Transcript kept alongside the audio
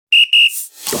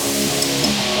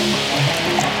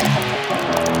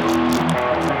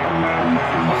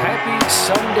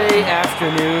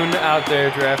afternoon out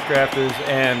there, draft drafters.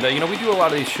 And, we do a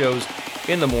lot of these shows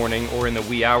in the morning or in the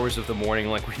wee hours of the morning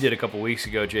like we did a couple weeks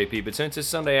ago, JP. But since it's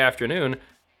Sunday afternoon,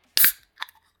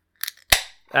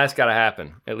 that's got to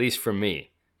happen, at least for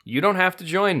me. You don't have to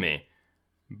join me,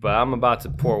 but I'm about to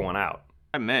pour one out.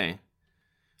 I may.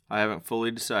 I haven't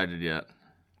fully decided yet.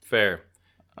 Fair.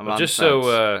 Just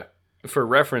so, for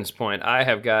reference point, I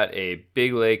have got a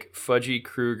Big Lake Fudgy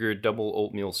Kruger double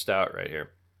oatmeal stout right here.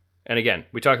 And again,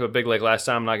 we talked about Big Lake last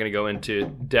time. I'm not going to go into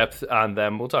depth on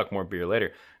them. We'll talk more beer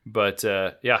later. But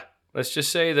let's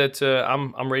just say that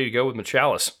I'm ready to go with my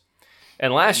chalice.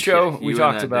 And last show we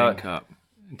talked about.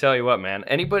 Tell you what, man.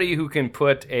 Anybody who can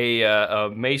put a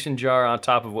mason jar on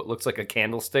top of what looks like a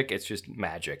candlestick, it's just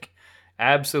magic.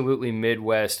 Absolutely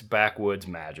Midwest backwoods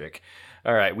magic.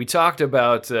 All right, we talked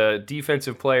about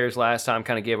defensive players last time,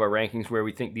 kind of gave our rankings where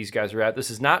we think these guys are at. This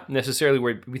is not necessarily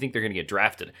where we think they're going to get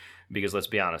drafted because, let's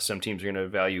be honest, some teams are going to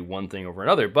value one thing over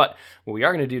another. But what we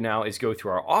are going to do now is go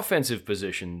through our offensive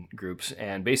position groups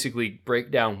and basically break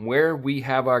down where we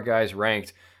have our guys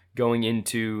ranked going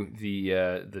into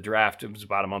the draft. It was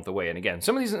about a month away. And again,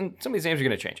 some of these names are going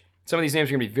to change. Some of these names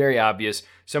are going to be very obvious.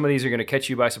 Some of these are going to catch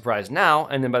you by surprise now,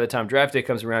 and then by the time draft day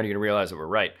comes around, you're going to realize that we're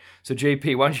right. So,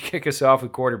 JP, why don't you kick us off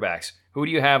with quarterbacks? Who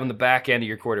do you have on the back end of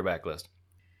your quarterback list?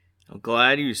 I'm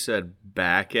glad you said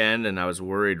back end, and I was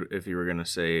worried if you were going to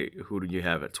say, who do you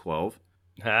have at 12?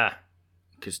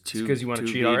 Because you want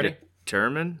to cheat already?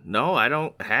 Determined? No, I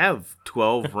don't have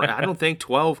 12. I don't think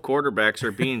 12 quarterbacks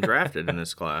are being drafted in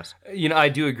this class. I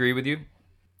do agree with you.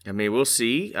 I mean, we'll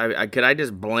see. Could I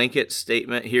just blanket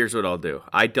statement? Here's what I'll do.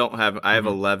 I have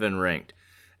 11 ranked.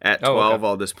 At 12, okay.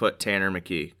 I'll just put Tanner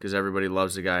McKee because everybody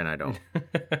loves the guy and I don't.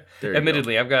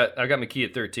 Admittedly, I've got McKee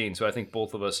at 13, so I think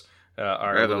both of us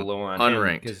are a little low on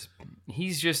unranked. Him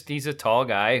because he's a tall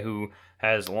guy who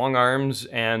has long arms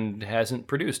and hasn't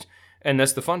produced. And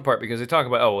that's the fun part because they talk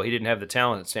about, he didn't have the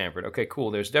talent at Stanford. Okay, cool.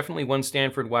 There's definitely one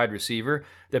Stanford wide receiver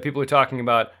that people are talking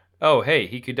about. Oh, hey,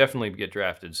 he could definitely get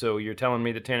drafted. So you're telling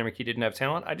me that Tanner McKee didn't have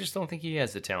talent? I just don't think he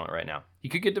has the talent right now. He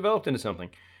could get developed into something,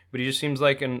 but he just seems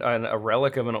like a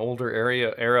relic of an older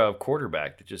era of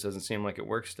quarterback that just doesn't seem like it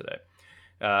works today.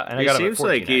 And I got him at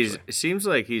 14, it seems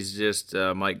like he's just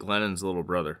Mike Glennon's little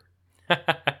brother. Well,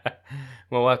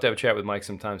 we'll have to have a chat with Mike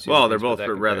sometime. Well, they're both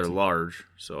rather large,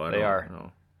 so I don't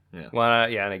know. Yeah. Well,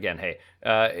 and again,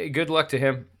 hey, good luck to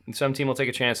him. Some team will take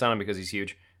a chance on him because he's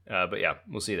huge. But yeah,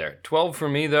 we'll see there. 12 for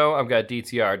me, though, I've got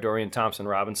DTR, Dorian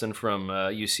Thompson-Robinson from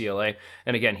UCLA.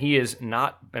 And again, he's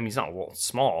not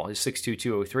small. He's 6'2",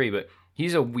 203, but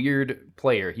he's a weird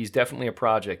player. He's definitely a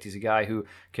project. He's a guy who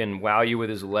can wow you with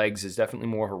his legs. He's definitely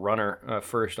more of a runner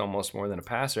first, almost more than a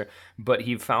passer. But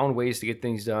he found ways to get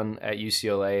things done at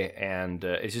UCLA, and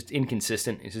it's just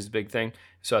inconsistent is his big thing.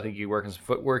 So I think he could work on some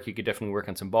footwork. He could definitely work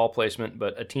on some ball placement,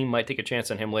 but a team might take a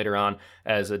chance on him later on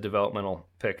as a developmental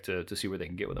pick to see where they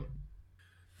can get with him.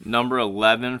 Number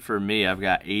 11 for me, I've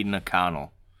got Aiden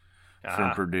O'Connell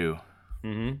from Purdue.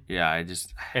 Mm-hmm. Yeah,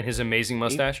 and his amazing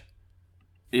mustache?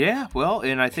 Yeah, well,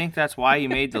 and I think that's why he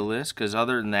made the list, because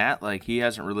other than that, he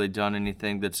hasn't really done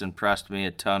anything that's impressed me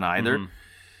a ton either.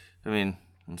 Mm-hmm. I mean,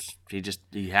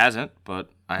 he hasn't,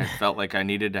 but I felt like I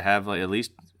needed to have at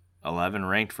least 11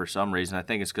 ranked for some reason. I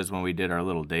think it's because when we did our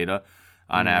little data,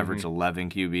 on average 11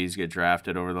 QBs get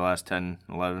drafted over the last 10,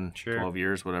 11, 12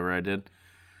 years, whatever I did.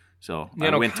 So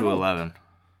I went to 11.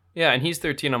 Yeah, and he's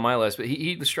 13 on my list, but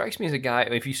he strikes me as a guy,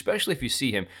 especially if you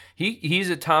see him,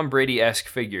 he's a Tom Brady-esque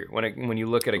figure when you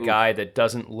look at a guy that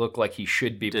doesn't look like he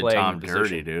should be playing Tom the position.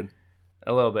 Dirty, dude.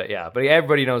 A little bit, yeah. But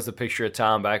everybody knows the picture of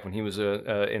Tom back when he was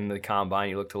in the combine.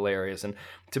 He looked hilarious. And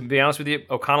to be honest with you,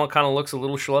 O'Connell kind of looks a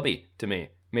little schlubby to me.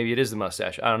 Maybe it is the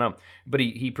mustache. I don't know. But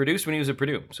he produced when he was at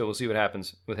Purdue, so we'll see what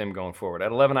happens with him going forward.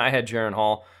 At 11, I had Jaron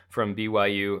Hall from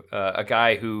BYU, a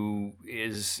guy who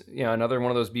is another one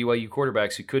of those BYU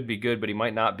quarterbacks who could be good, but he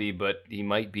might not be, but he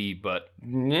might be, but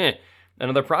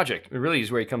another project. It really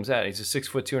is where he comes at. He's a 6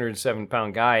 foot,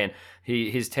 207-pound guy, and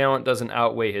his talent doesn't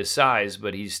outweigh his size,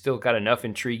 but he's still got enough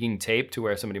intriguing tape to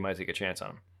where somebody might take a chance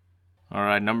on him. All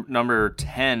right, number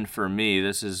 10 for me,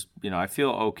 this is, I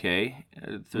feel okay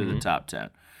through the top 10.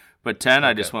 But 10, okay.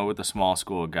 I just went with the small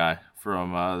school guy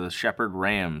from the Shepherd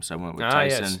Rams. I went with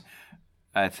Tyson. Yes.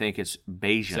 I think it's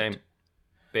Bagent. Same.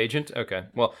 Bagent? Okay.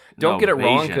 Well, don't get it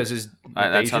wrong because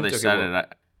that's how they said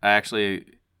it. I actually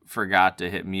forgot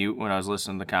to hit mute when I was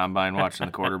listening to the combine, watching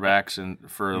the quarterbacks and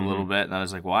for a little bit. And I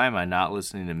was like, why am I not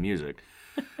listening to music?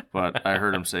 But I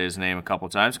heard him say his name a couple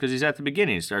times because he's at the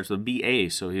beginning. He starts with B-A,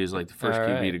 so he was like the first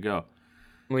QB to go.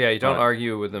 Well, yeah, you don't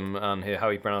argue with him on how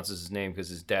he pronounces his name because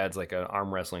his dad's like an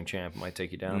arm wrestling champ. It might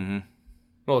take you down.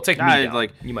 Well, take me down.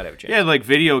 You might have a chance. Yeah, like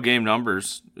video game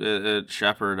numbers at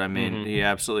Shepherd. I mean, he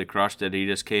absolutely crushed it. He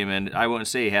just came in. I wouldn't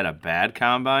say he had a bad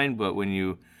combine, but when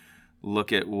you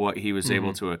look at what he was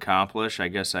able to accomplish, I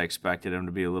guess I expected him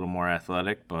to be a little more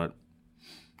athletic, but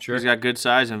he's got good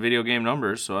size and video game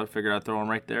numbers, so I figured I'd throw him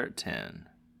right there at 10.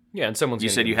 Yeah, and someone's. You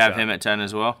said you have him at 10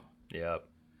 as well? Yep.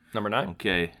 Number 9?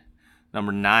 Okay.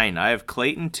 Number 9, I have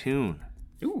Clayton Tune.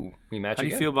 Ooh, we match How do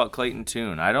you feel about Clayton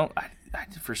Tune?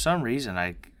 For some reason,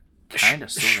 I kind of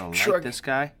sort of like this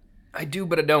guy. I do,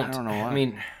 but I don't. I don't know why. I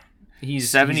mean, he's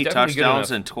 70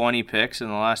 touchdowns and 20 picks in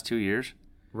the last 2 years.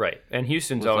 Right, and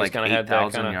Houston's always kind of had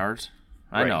that kind of yards.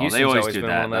 I know, they always do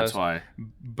that. That's why.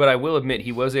 But I will admit,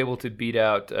 he was able to beat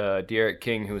out Derek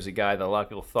King, who was a guy that a lot of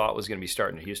people thought was going to be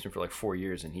starting at Houston for like 4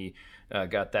 years, and he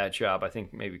got that job. I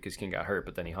think maybe because King got hurt,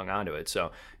 but then he hung on to it.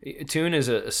 So Tune is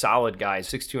a solid guy,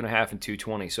 6'2.5" and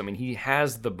 220. So I mean, he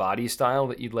has the body style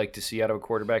that you'd like to see out of a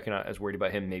quarterback. You're not as worried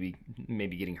about him maybe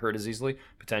getting hurt as easily,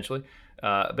 potentially.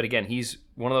 But again, he's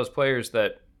one of those players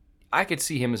that I could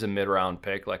see him as a mid-round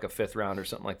pick, like a 5th round or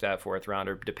something like that, 4th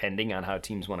rounder, depending on how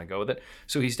teams want to go with it.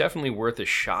 So he's definitely worth a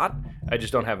shot. I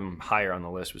just don't have him higher on the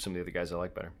list with some of the other guys I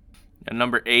like better. At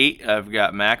number 8, I've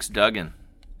got Max Duggan.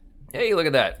 Hey, look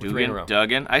at that!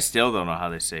 Duggan. I still don't know how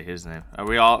they say his name. Are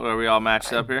we all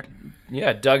matched up here?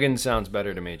 Yeah, Duggan sounds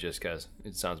better to me just because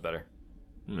it sounds better.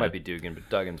 Might be Dugan, but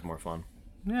Duggan's more fun.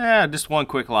 Yeah, just one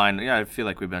quick line. Yeah, I feel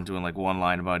like we've been doing like one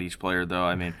line about each player, though.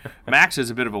 I mean, Max is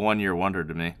a bit of a one-year wonder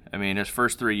to me. I mean, his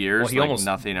first 3 years,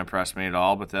 nothing impressed me at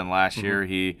all. But then last year,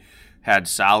 he had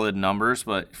solid numbers.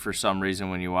 But for some reason,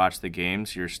 when you watch the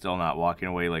games, you're still not walking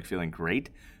away like feeling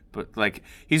great. But like,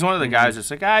 he's one of the guys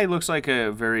that's like, he looks like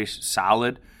a very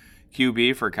solid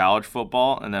QB for college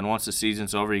football. And then once the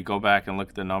season's over, you go back and look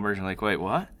at the numbers and like, wait,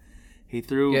 what? He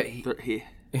threw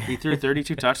he threw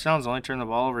 32 touchdowns, only turned the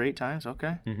ball over 8 times.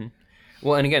 Okay.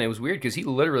 Well, and again, it was weird because he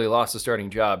literally lost the starting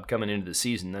job coming into the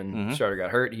season. Then the starter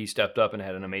got hurt. He stepped up and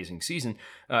had an amazing season.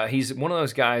 He's one of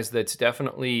those guys that's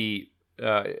definitely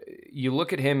you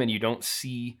look at him and you don't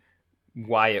see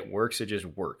why it works. It just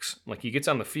works. Like, he gets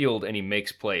on the field and he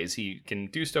makes plays. He can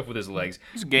do stuff with his legs.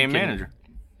 He's a game manager.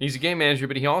 He's a game manager,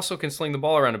 but he also can sling the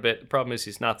ball around a bit. The problem is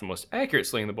he's not the most accurate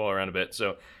slinging the ball around a bit.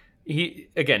 So, he's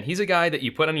a guy that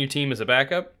you put on your team as a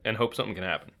backup and hope something can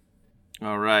happen.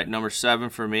 All right, number 7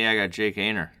 for me, I got Jake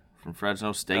Ainer from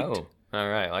Fresno State. Oh, all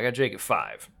right. Well, I got Jake at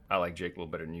 5. I like Jake a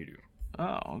little better than you do.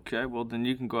 Oh, okay. Well, then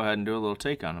you can go ahead and do a little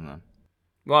take on him then.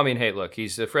 Well, I mean, hey, look,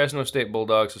 he's the Fresno State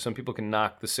Bulldog, so some people can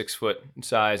knock the 6-foot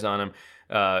size on him,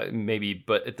 maybe,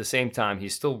 but at the same time,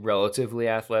 he's still relatively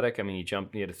athletic. I mean,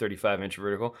 he had a 35-inch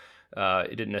vertical.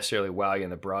 It didn't necessarily wow you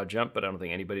in the broad jump, but I don't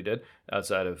think anybody did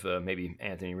outside of maybe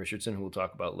Anthony Richardson, who we'll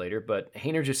talk about later. But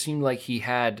Haener just seemed like he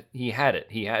had it.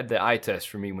 He had the eye test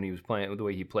for me when he was playing the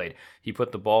way he played. He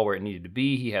put the ball where it needed to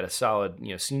be. He had a solid,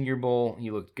 Senior Bowl. He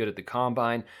looked good at the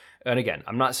combine. And again,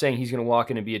 I'm not saying he's going to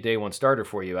walk in and be a day one starter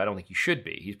for you. I don't think he should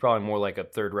be. He's probably more like a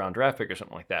 3rd-round draft pick or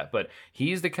something like that. But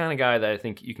he's the kind of guy that I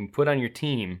think you can put on your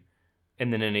team,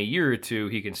 and then in a year or two,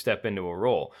 he can step into a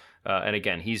role. And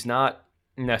again, he's not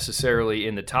necessarily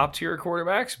in the top tier of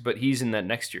quarterbacks, but he's in that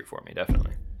next tier for me,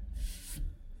 definitely.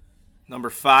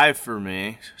 Number 5 for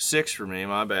me. 6 for me,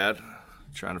 my bad.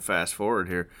 Trying to fast forward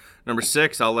here. Number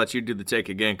 6, I'll let you do the take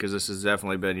again because this has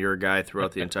definitely been your guy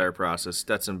throughout the entire process.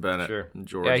 Stetson Bennett, sure.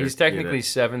 Georgia. Yeah, he's technically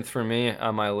 7th for me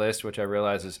on my list, which I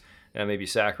realize is maybe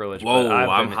sacrilege. Whoa, but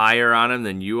I'm higher on him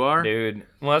than you are? Dude,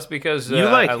 well, that's because... you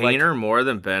like Haener more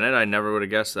than Bennett? I never would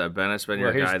have guessed that. Bennett's been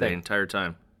your guy the entire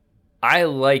time. I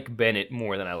like Bennett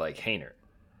more than I like Haener.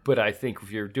 But I think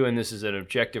if you're doing this as an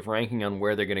objective ranking on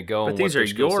where they're going to go, but these are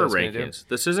your rankings.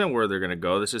 This isn't where they're going to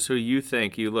go. This is who you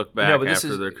think you look back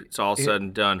after it's all said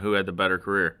and done. Who had the better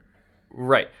career?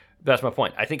 Right. That's my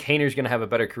point. I think Haener's going to have a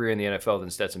better career in the NFL than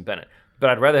Stetson Bennett.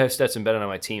 But I'd rather have Stetson Bennett on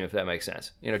my team if that makes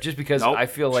sense. Just because I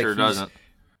feel like doesn't.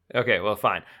 Okay, well,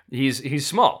 fine. He's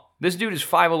small. This dude is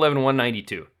 5'11",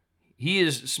 192. He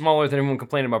is smaller than everyone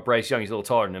complaining about Bryce Young. He's a little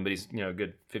taller than him, but he's a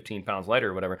good 15 pounds lighter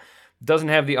or whatever. Doesn't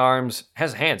have the arms,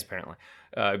 has hands apparently.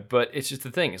 But it's just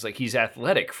the thing. It's like he's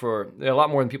athletic for a lot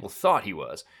more than people thought he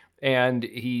was. And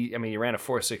he ran a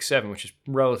 4.67, which is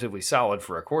relatively solid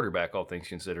for a quarterback, all things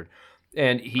considered.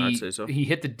 And I'd say so. He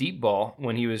hit the deep ball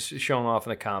when he was showing off in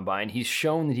the combine. He's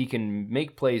shown that he can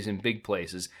make plays in big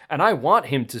places. And I want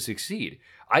him to succeed.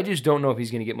 I just don't know if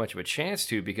he's going to get much of a chance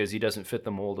to because he doesn't fit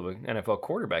the mold of an NFL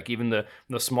quarterback, even the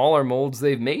smaller molds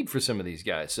they've made for some of these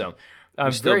guys. So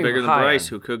he's still bigger than Bryce,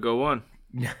 who could go one.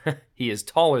 He is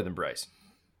taller than Bryce.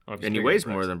 And he weighs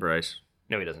more than Bryce.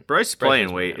 No, he doesn't. Bryce's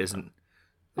playing weight isn't...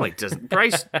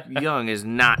 Bryce Young is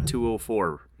not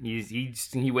 204.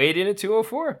 He weighed in at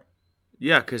 204.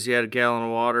 Yeah, because he had a gallon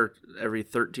of water every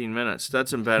 13 minutes.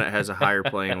 Stetson Bennett has a higher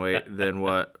playing weight than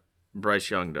what Bryce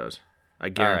Young does. I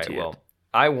guarantee Well,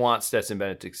 I want Stetson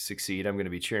Bennett to succeed. I'm going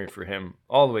to be cheering for him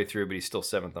all the way through, but he's still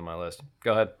 7th on my list.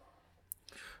 Go ahead.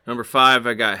 Number 5,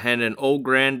 I got Hendon Old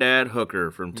Granddad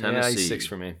Hooker from Tennessee. Yeah, he's 6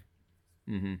 for me.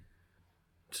 Mm-hmm.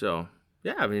 So,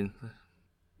 yeah, I mean,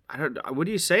 what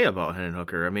do you say about Hendon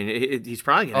Hooker? I mean, he's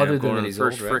probably going to end up going in the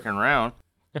first freaking round.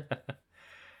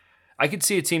 I could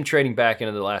see a team trading back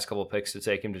into the last couple of picks to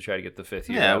take him to try to get the 5th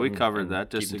year. Yeah, we covered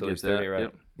that just to get 30, right?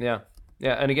 Yep. Yeah.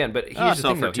 Yeah, and again, but here's the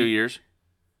thing, for 2 years.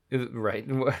 Right.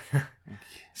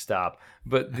 Stop.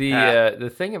 But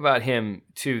the thing about him,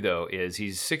 too, though, is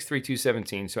he's 6'3",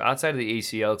 217, so outside of the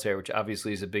ACL tear, which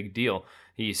obviously is a big deal,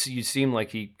 you seem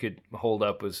like he could hold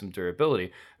up with some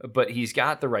durability, but he's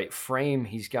got the right frame,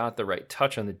 he's got the right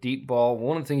touch on the deep ball.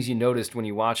 One of the things you noticed when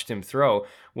you watched him throw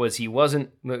was the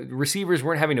receivers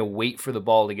weren't having to wait for the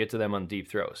ball to get to them on deep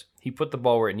throws. He put the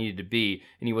ball where it needed to be,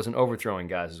 and he wasn't overthrowing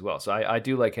guys as well. So I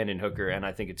do like Hendon Hooker, and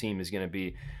I think a team is going to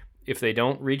be, if they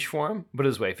don't reach for him, but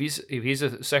this way, if he's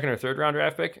a second or third round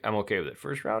draft pick, I'm okay with it.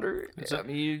 First rounder, it's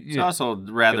also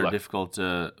rather difficult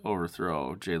to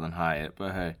overthrow Jalen Hyatt,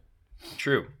 but hey,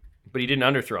 true. But he didn't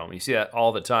underthrow him. You see that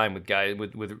all the time with guys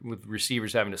with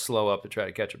receivers having to slow up to try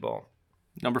to catch a ball.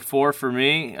 Number 4 for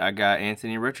me, I got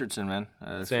Anthony Richardson. Man,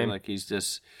 I feel like he's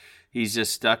just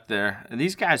stuck there. And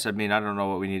these guys, I mean, I don't know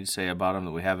what we need to say about them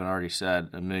that we haven't already said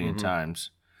a million times.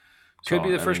 Could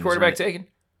be the first quarterback taken.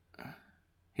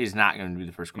 He's not going to be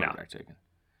the first quarterback taken.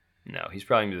 No, he's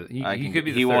probably he could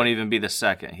be the third. He won't even be the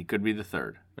second. He could be the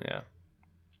third. Yeah.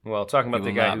 Well, talking about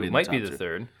the guy who might be the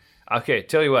third. Okay,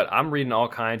 tell you what, I'm reading all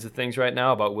kinds of things right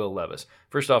now about Will Levis.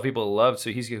 First off, people love, so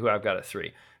he's who I've got at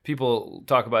 3. People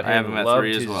talk about him. I have him at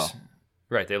 3 as well.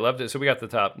 Right, they loved it. So we got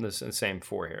the same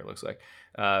 4 here, it looks like.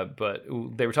 But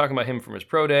they were talking about him from his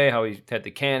pro day, how he had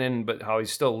the cannon, but how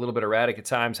he's still a little bit erratic at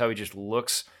times, how he just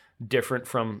looks different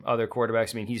from other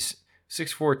quarterbacks. I mean, he's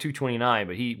 6'4", 229,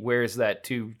 but he wears that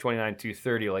 229,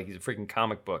 230 like he's a freaking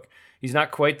comic book. He's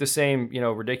not quite the same,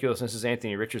 ridiculousness as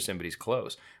Anthony Richardson, but he's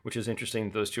close, which is interesting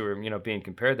that those two are, being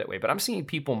compared that way. But I'm seeing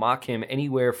people mock him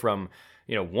anywhere from,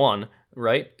 1,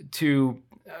 right, to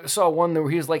I saw one where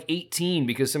he was like 18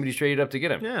 because somebody traded up to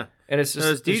get him. Yeah. And it's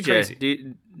just it's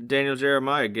crazy. Daniel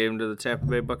Jeremiah gave him to the Tampa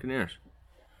Bay Buccaneers.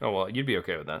 Oh, well, you'd be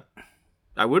okay with that.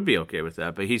 I would be okay with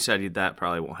that, but he said that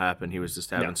probably won't happen. He was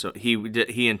just having so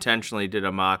he intentionally did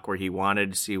a mock where he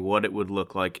wanted to see what it would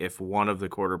look like if one of the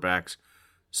quarterbacks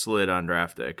slid on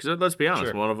draft day. Because let's be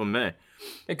honest, one of them may.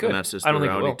 It could. And that's just the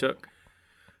route he took.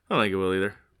 I don't think it will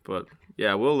either. But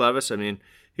yeah, Will Levis. I mean,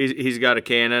 he's got a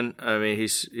cannon. I mean,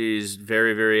 he's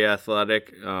very, very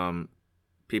athletic.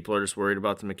 People are just worried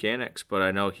about the mechanics. But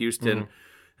I know Houston.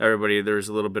 There's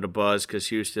a little bit of buzz because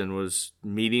Houston was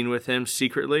meeting with him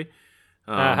secretly.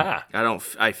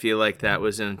 I feel like that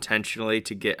was intentionally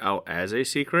to get out as a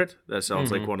secret. That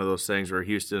sounds like one of those things where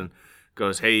Houston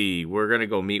goes, "Hey, we're gonna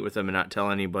go meet with them and not tell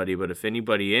anybody. But if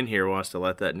anybody in here wants to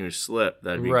let that news slip,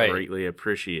 that'd be greatly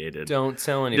appreciated. Don't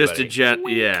tell anybody.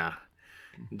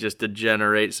 Just to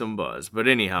generate some buzz. But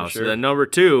anyhow, so then number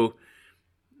two,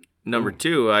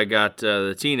 I got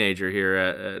the teenager here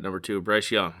at number 2,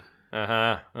 Bryce Young.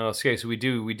 Okay, so we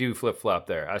do flip flop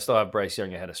there. I still have Bryce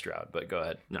Young ahead of Stroud, but go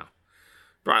ahead. No.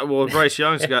 Well, Bryce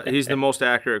Young's he's the most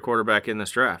accurate quarterback in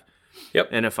this draft. Yep.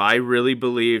 And if I really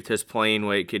believed his playing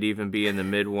weight could even be in the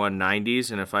mid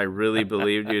 190s, and if I really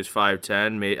believed he was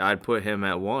 5'10", I'd put him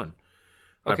at 1.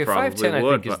 Okay, I probably 5'10"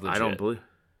 would, I think is legit. I don't believe.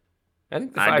 I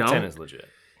think the 5'10" is legit.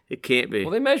 It can't be.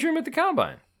 Well, they measure him at the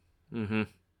combine. Mm-hmm.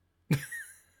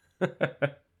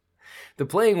 The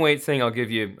playing weight thing, I'll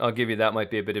give you that might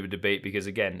be a bit of a debate because,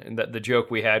 again, the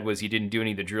joke we had was he didn't do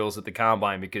any of the drills at the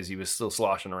combine because he was still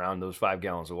sloshing around those 5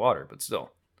 gallons of water, but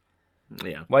still.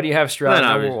 Yeah. Why do you have Stroud at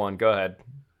number 1? Go ahead.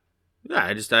 Yeah,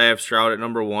 I have Stroud at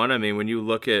number 1. I mean, when you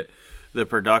look at the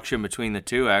production between the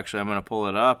two, actually, I'm going to pull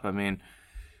it up. I mean,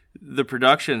 the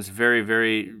production's very,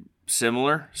 very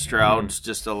similar. Stroud's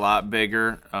just a lot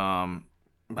bigger,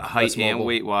 height and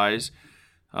weight-wise.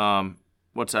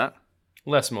 What's that?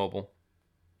 Less mobile.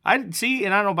 I see,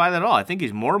 and I don't buy that at all. I think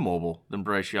he's more mobile than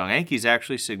Bryce Young. I think he's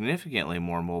actually significantly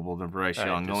more mobile than Bryce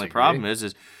Young. The only problem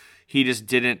is he just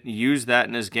didn't use that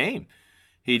in his game.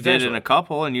 He did in a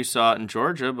couple, and you saw it in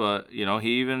Georgia. But he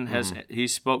even he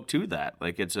spoke to that.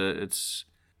 Like it's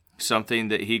something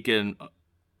that he can, I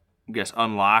guess,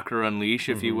 unlock or unleash,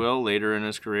 if you will, later in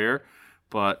his career.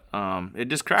 But it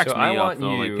just cracks me up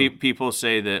though. Like people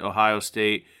say that Ohio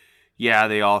State. Yeah,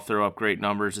 they all throw up great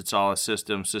numbers. It's all a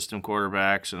system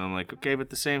quarterbacks. And I'm like, okay,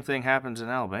 but the same thing happens in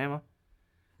Alabama.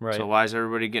 Right. So why is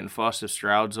everybody getting fussed if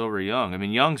Stroud's over Young? I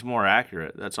mean, Young's more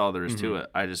accurate. That's all there is to it.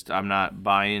 I'm not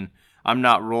buying. I'm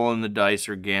not rolling the dice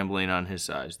or gambling on his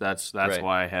size. That's Right.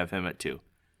 why I have him at 2.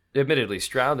 Admittedly,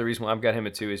 Stroud, the reason why I've got him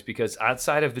at 2 is because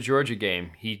outside of the Georgia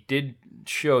game, he did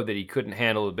show that he couldn't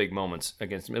handle the big moments at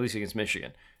least against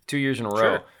Michigan. 2 years in a row,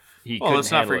 Sure. he Well, couldn't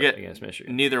let's not handle forget, it against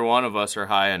Michigan. neither one of us are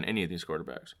high on any of these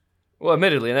quarterbacks. Well,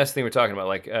 admittedly, and that's the thing we're talking about.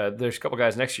 Like, there's a couple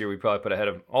guys next year we probably put ahead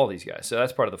of all these guys. So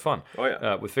that's part of the fun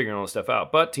with figuring all this stuff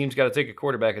out. But teams got to take a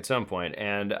quarterback at some point.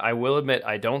 And I will admit,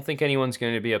 I don't think anyone's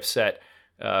going to be upset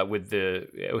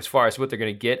as far as what they're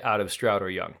going to get out of Stroud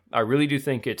or Young. I really do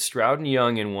think it's Stroud and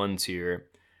Young in one tier,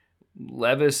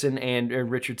 Levis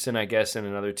and Richardson, I guess, in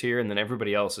another tier, and then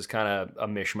everybody else is kind of a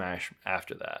mishmash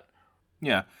after that.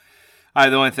 Yeah.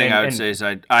 The only thing I would say is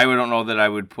I don't know that I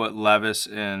would put Levis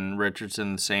and Richardson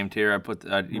in the same tier. I put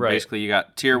basically you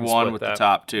got tier 1 with the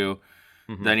top 2,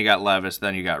 then you got Levis,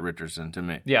 then you got Richardson to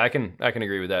me. Yeah, I can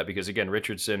agree with that because again,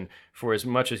 Richardson, for as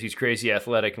much as he's crazy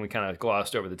athletic, and we kind of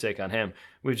glossed over the take on him,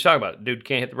 we just talked about it. Dude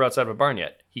can't hit the broadside of a barn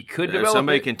yet. He could develop. If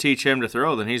somebody can teach him to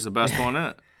throw, then he's the best one in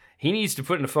it. He needs to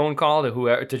put in a phone call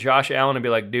to Josh Allen and be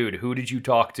like, dude, who did you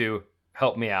talk to?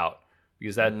 Help me out.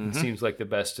 Because that seems like the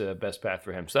best path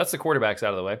for him. So that's the quarterbacks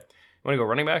out of the way. You want to go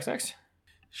running backs next?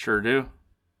 Sure do.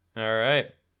 All right.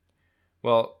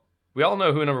 Well, we all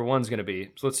know who number 1's going to be.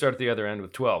 So let's start at the other end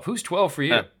with 12. Who's 12 for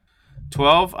you?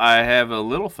 12, I have a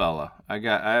little fella. I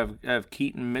have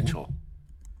Keaton Mitchell.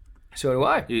 So do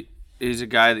I. He's a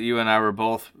guy that you and I were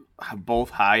both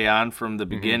high on from the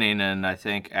beginning, and I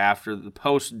think after the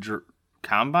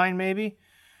post-combine maybe?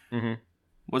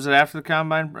 Was it after the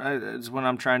combine? It's when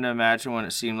I'm trying to imagine when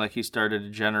it seemed like he started to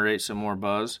generate some more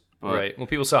buzz. But, right. Well,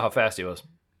 people saw how fast he was.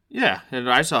 Yeah, and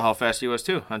I saw how fast he was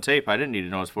too on tape. I didn't need to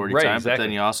know his 40 time, exactly. But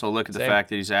then you also look at the fact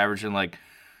that he's averaging like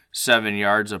 7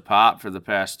 yards a pop for the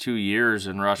past 2 years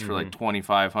and rushed for like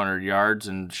 2,500 yards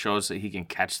and shows that he can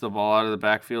catch the ball out of the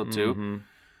backfield too.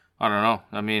 I don't know.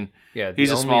 I mean,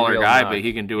 he's a smaller guy, but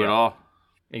he can do it all.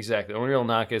 Exactly. The only real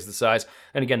knock is the size.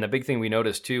 And again, the big thing we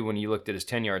noticed too when you looked at his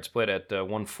 10-yard split at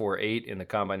 1.48 in the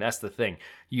combine, that's the thing.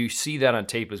 You see that on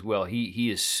tape as well.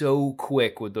 He is so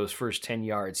quick with those first 10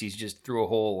 yards. He's just through a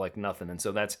hole like nothing. And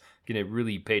so that's going to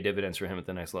really pay dividends for him at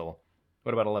the next level.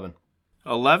 What about 11?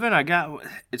 11,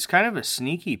 it's kind of a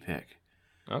sneaky pick.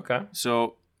 Okay.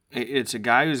 So it's a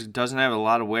guy who doesn't have a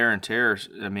lot of wear and tear.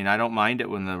 I mean, I don't mind it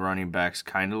when the running backs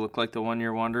kind of look like the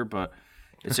one-year wonder, but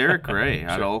it's Eric Gray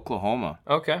out of Oklahoma.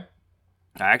 Okay.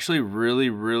 I actually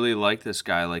really, really like this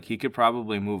guy. Like, he could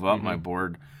probably move up my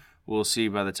board. We'll see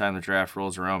by the time the draft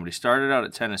rolls around. But he started out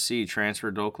at Tennessee,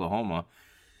 transferred to Oklahoma.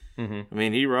 I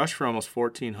mean, he rushed for almost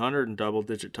 1,400 and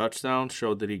double-digit touchdowns,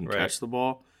 showed that he can catch the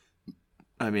ball.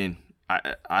 I mean,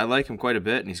 I like him quite a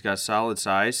bit, and he's got solid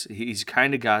size. He's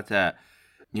kind of got that,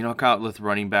 you know, with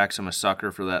running backs, I'm a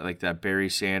sucker for that, like that Barry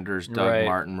Sanders, Doug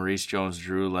Martin, Maurice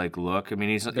Jones-Drew like look. I mean,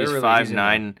 he's really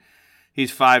 5'9",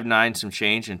 he's 5'9", some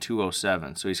change, and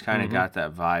 207. So he's kind of got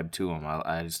that vibe to him.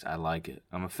 I like it.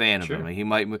 I'm a fan of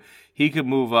him. He could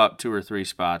move up 2 or 3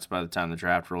 spots by the time the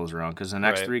draft rolls around. Because the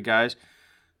next 3 guys,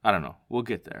 I don't know. We'll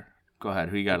get there. Go ahead.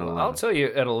 Who you got at 11? I'll tell you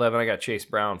at 11, I got Chase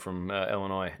Brown from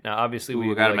Illinois. Now, obviously,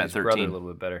 we got like him at his 13. brother a little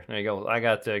bit better. There you go. I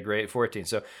got Gray at 14.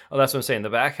 So that's what I'm saying.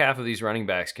 The back half of these running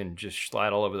backs can just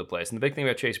slide all over the place. And the big thing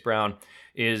about Chase Brown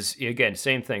is, again,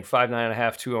 same thing,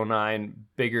 5'9.5", 209,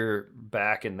 bigger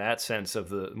back in that sense of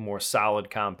the more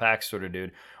solid, compact sort of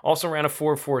dude. Also ran a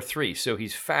 4.43, so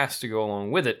he's fast to go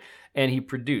along with it. And he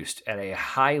produced at a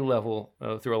high level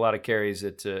through a lot of carries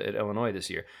at Illinois this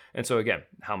year. And so, again,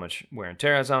 how much wear and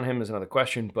tear is on him is another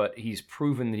question, but he's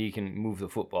proven that he can move the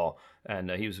football.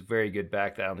 And he was a very good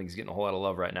back. I don't think he's getting a whole lot of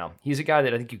love right now. He's a guy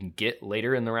that I think you can get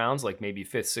later in the rounds, like maybe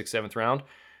 5th, 6th, 7th round,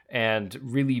 and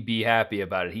really be happy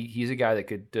about it. He's a guy that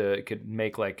could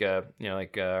make like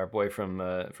our boy from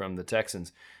the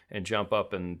Texans and jump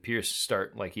up and Pierce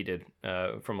start like he did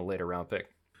from a later round pick.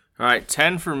 All right,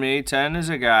 10 for me. 10 is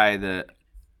a guy that,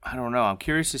 I don't know, I'm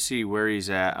curious to see where he's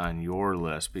at on your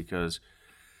list because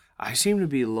I seem to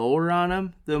be lower on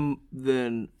him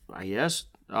than I guess,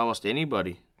 almost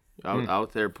anybody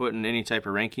out there putting any type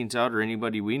of rankings out or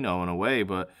anybody we know in a way,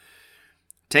 but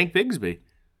Tank Bigsby.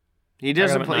 He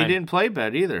didn't play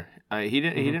bad either. He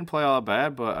didn't play all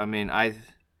bad, but I mean,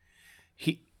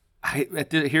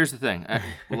 here's the thing.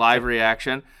 Live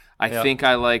reaction. I think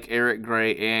I like Eric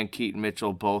Gray and Keaton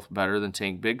Mitchell both better than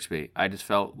Tank Bigsby. I just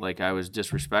felt like I was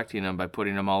disrespecting him by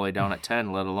putting him all the way down at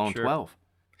 10, let alone 12.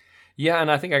 Yeah,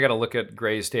 and I think I got to look at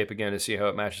Gray's tape again to see how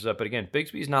it matches up. But again,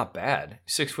 Bigsby's not bad.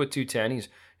 6'2", 210. He's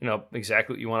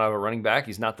exactly what you want out of a running back.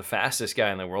 He's not the fastest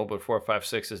guy in the world, but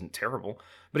 4.56 isn't terrible.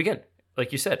 But again,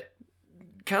 like you said,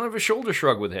 kind of a shoulder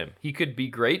shrug with him. He could be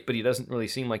great, but he doesn't really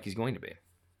seem like he's going to be.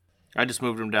 I just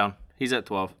moved him down. He's at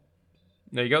 12.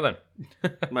 There you go, then.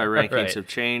 My rankings have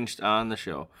changed on the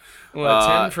show.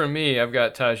 Well, 10 for me, I've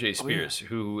got Tajay Spears,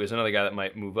 who is another guy that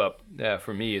might move up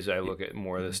for me as I look at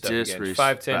more of this stuff again.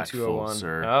 5'10", 201.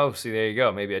 Sir. Oh, see, there you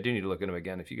go. Maybe I do need to look at him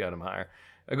again if you got him higher.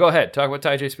 Go ahead. Talk about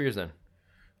Tajay Spears, then.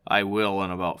 I will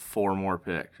in about 4 more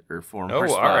picks, or 4 more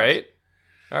spots.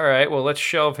 All right. Well, let's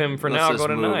shelve him for now. Go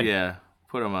to 9. Yeah,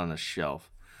 put him on the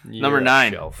shelf. Number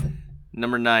 9.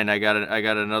 Number 9, I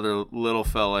got another little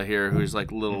fella here who's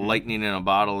like a little lightning in a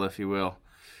bottle, if you will.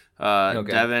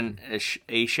 Devin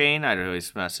Ashane, I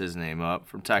always mess his name up,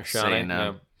 from Texas A&M.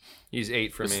 Yeah. He's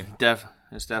 8 for me.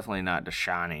 It's definitely not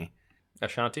Deshani.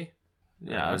 Ashanti?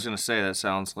 Yeah, I was going to say that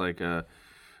sounds like a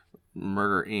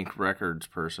Murder Inc. Records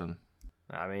person.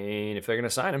 I mean, if they're going to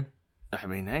sign him. I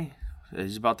mean, hey,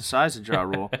 he's about the size of Ja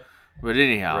Rule. But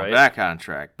anyhow, right. back on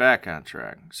track.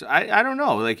 So I don't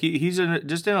know. Like he's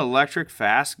just an electric,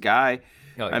 fast guy.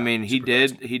 Oh, yeah. I mean, he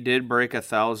did break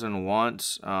 1,000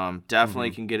 once.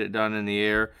 Definitely can get it done in the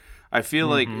air. I feel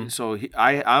like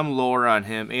I'm lower on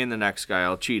him and the next guy.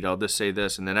 I'll cheat. I'll just say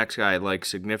this, and the next guy I like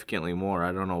significantly more.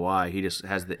 I don't know why. He just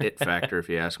has the it factor, if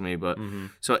you ask me. But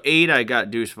so 8, I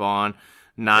got Deuce Vaughn.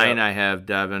 9, I have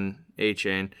Devin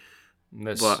Achane.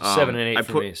 That's 7 and 8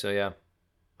 for me. So yeah.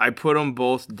 I put them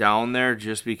both down there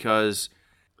just because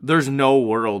there's no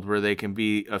world where they can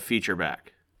be a feature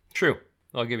back. True.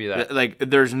 I'll give you that. Like,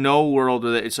 there's no world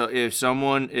with it. So if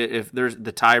there's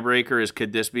the tiebreaker is,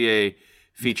 could this be a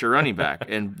feature running back?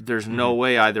 And there's no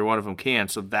way either one of them can.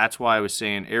 So that's why I was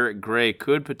saying Eric Gray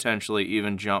could potentially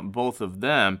even jump both of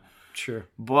them. Sure.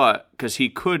 But because he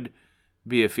could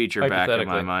be a feature back in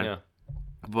my mind.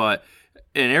 Yeah.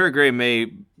 And Eric Gray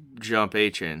may jump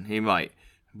Achane. He might.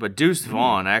 But Deuce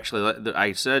Vaughn, actually,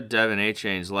 I said Devin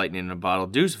Achane's lightning in a bottle.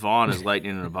 Deuce Vaughn is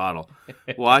lightning in a bottle.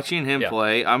 Watching him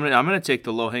play, I'm gonna take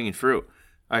the low-hanging fruit.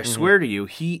 I swear to you,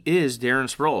 he is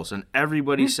Darren Sproles, and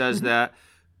everybody says that,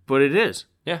 but it is.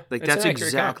 Yeah, like that's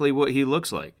exactly what he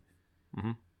looks like.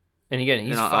 And again,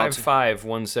 he's 5'5",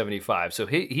 175, so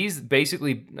he's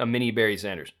basically a mini Barry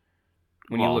Sanders.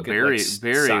 When you look Barry, at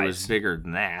Barry was bigger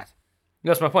than that.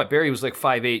 That's my point. Barry was like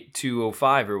 5'8",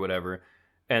 205 or whatever.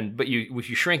 But if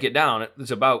you shrink it down, it's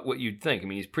about what you'd think. I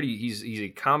mean, he's a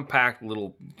compact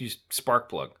little spark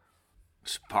plug.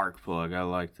 Spark plug, I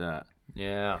like that.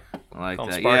 Yeah, I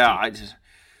like that.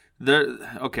 Yeah,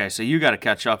 okay. So you got to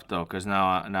catch up though, because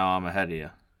now I'm ahead of you.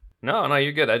 No,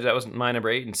 you're good. That was my number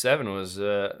 8 and 7 was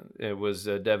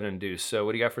Devin and Deuce. So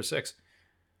what do you got for 6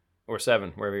 or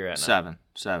 7, wherever you're at now?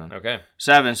 7. Okay,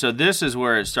 7. So this is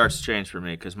where it starts to change for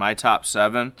me because my top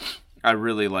 7. I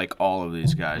really like all of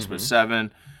these guys, but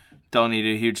 7, don't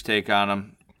need a huge take on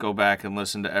them. Go back and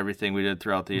listen to everything we did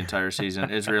throughout the entire season.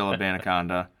 Israel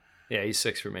Abanaconda. Yeah, he's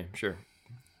 6 for me, sure.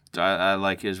 I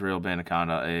like Israel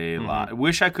Abanaconda a lot. I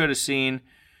wish I could have seen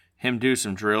him do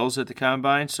some drills at the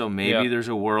Combine, so maybe there's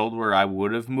a world where I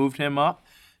would have moved him up,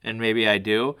 and maybe I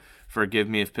do. Forgive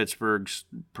me if Pittsburgh's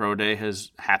Pro Day has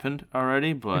happened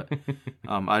already, but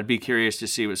I'd be curious to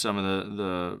see what some of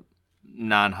the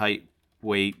non-height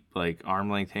weight, like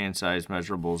arm length, hand size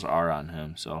measurables are on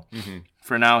him. So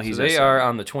for now, he's they are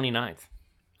on the 29th.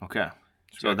 Okay.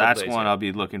 So that's one I'll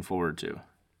be looking forward to.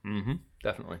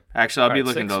 Definitely. Actually, I'll be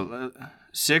looking to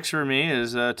 6 for me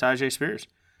is Tajay Spears.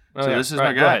 This is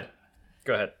my guy.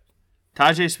 Go ahead.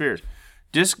 Tajay Spears.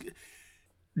 Just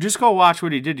go watch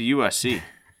what he did to USC.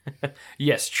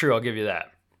 Yes, true. I'll give you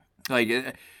that.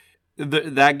 Like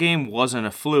that game wasn't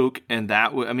a fluke, and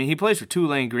he plays for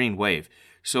Tulane Green Wave.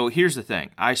 So here's the thing.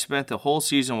 I spent the whole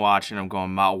season watching him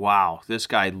going, wow, this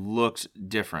guy looks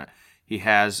different. He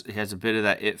has a bit of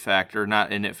that it factor,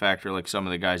 not an it factor like some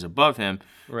of the guys above him,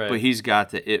 but he's got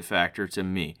the it factor to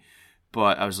me.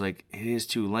 But I was like, it is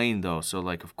Tulane, though. So,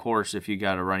 like, of course, if you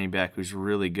got a running back who's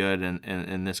really good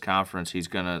in this conference, he's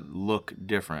going to look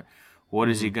different. What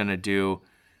is he going to do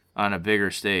on a bigger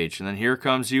stage? And then here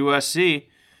comes USC,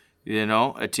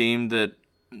 a team that,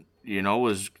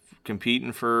 was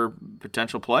competing for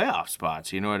potential playoff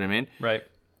spots. You know what I mean? Right.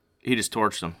 He just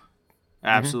torched them.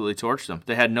 Absolutely torched them.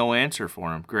 They had no answer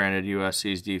for him. Granted,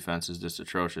 USC's defense is just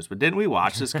atrocious. But didn't we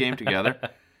watch this game together?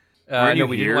 No,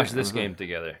 we didn't watch this game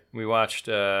together. We watched.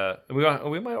 We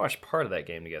might have watched part of that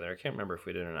game together. I can't remember if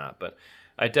we did or not. But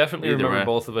I definitely remember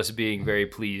both of us being very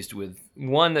pleased with,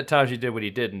 1, that Tajay did what he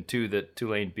did, and 2, that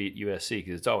Tulane beat USC,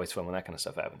 because it's always fun when that kind of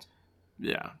stuff happens.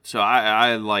 Yeah, so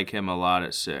I like him a lot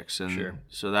at 6, and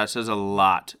so that says a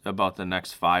lot about the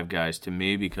next 5 guys to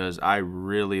me, because I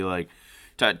really like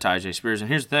Tajay Spears. And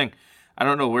here's the thing, I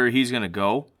don't know where he's going to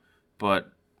go,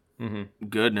 but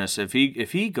goodness, if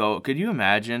he could you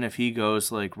imagine if he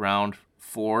goes like round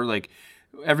 4, like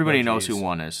everybody knows who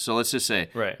 1 is. So let's just say,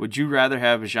 would you rather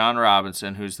have Bijan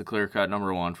Robinson, who's the clear-cut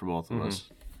number 1 for both of us?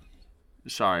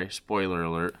 Sorry, spoiler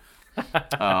alert.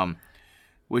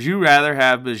 Would you rather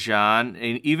have Bijan,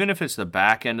 even if it's the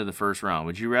back end of the first round,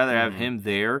 would you rather have him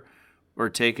there or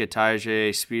take a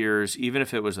Tyjae Spears, even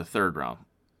if it was the 3rd round?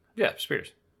 Yeah,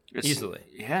 Spears. Easily.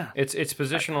 Yeah. It's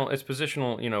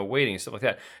positional, weighting and stuff like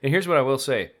that. And here's what I will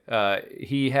say.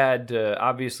 He had,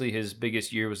 obviously, his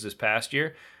biggest year was this past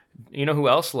year. You know who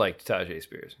else liked Tyjae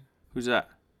Spears? Who's that?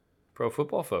 Pro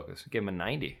Football Focus. Give him a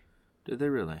 90. Did they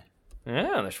really?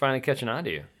 Yeah, they're finally catching on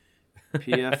to you.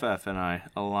 PFF and I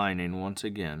aligning once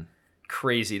again.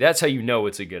 Crazy. That's how you know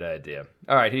it's a good idea.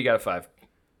 All right, who you got a 5?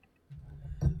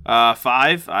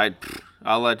 5?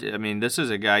 This is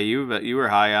a guy you were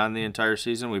high on the entire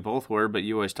season. We both were, but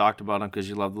you always talked about him because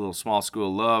you love the little small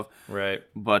school love. Right.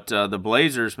 But the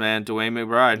Blazers, man, Dwayne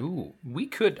McBride. Ooh, we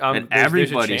could. And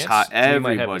everybody's high.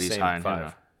 Everybody's high on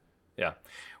 5. Yeah.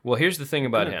 Well, here's the thing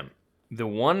about him. The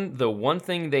one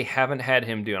thing they haven't had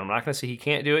him do, and I'm not going to say he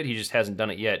can't do it, he just hasn't done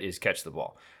it yet, is catch the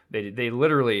ball. They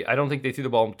literally, I don't think they threw the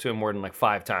ball to him more than like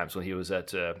 5 times when he was at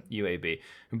UAB.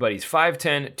 But he's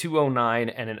 5'10", 209,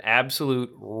 and an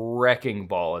absolute wrecking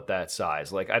ball at that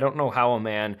size. Like, I don't know how a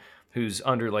man who's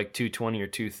under like 220 or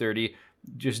 230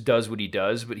 just does what he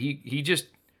does, but he just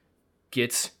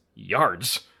gets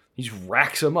yards. He just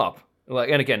racks them up. Like,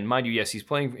 and again, mind you, yes, he's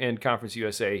playing in Conference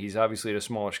USA. He's obviously at a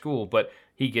smaller school, but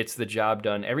he gets the job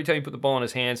done. Every time you put the ball in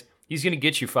his hands, he's going to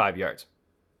get you 5 yards.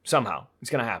 Somehow. It's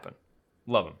going to happen.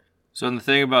 Love him. So the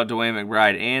thing about Dwayne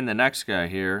McBride and the next guy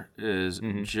here is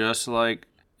just like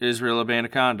Israel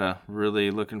Abanikanda,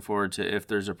 really looking forward to if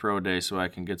there's a pro day so I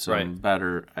can get some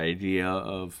better idea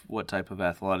of what type of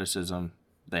athleticism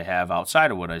they have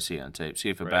outside of what I see on tape, see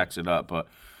if it backs it up. But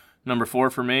number 4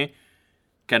 for me,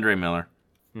 Kendre Miller.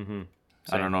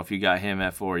 I don't know if you got him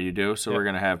at 4. You do, so we're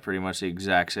going to have pretty much the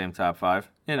exact same top 5.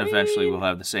 And eventually we'll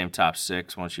have the same top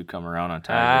 6 once you come around on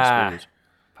Tyjae Spears.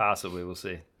 Possibly, we'll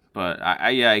see. But,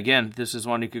 again, this is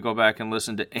one you could go back and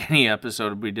listen to any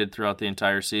episode we did throughout the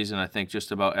entire season. I think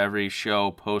just about every show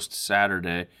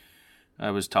post-Saturday,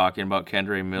 I was talking about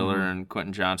Kendre Miller and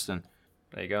Quentin Johnston.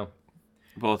 There you go.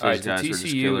 Both those guys were just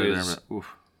killer there.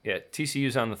 Yeah,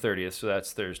 TCU's on the 30th, so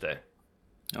that's Thursday.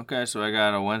 Okay, so I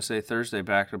got a Wednesday, Thursday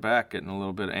back-to-back, getting a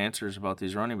little bit of answers about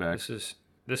these running backs.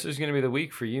 This is going to be the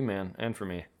week for you, man, and for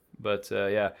me. But,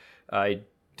 I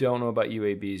don't know about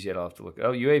UABs yet. I'll have to look.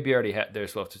 Oh, UAB already had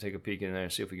theirs, so we'll have to take a peek in there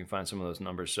and see if we can find some of those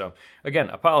numbers. So, again,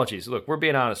 apologies. Look, we're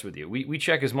being honest with you. We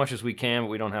check as much as we can, but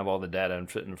we don't have all the data in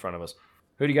front of us.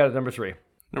 Who do you got at number 3?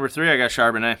 Number 3, I got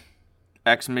Charbonnet,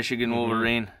 ex-Michigan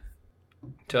Wolverine.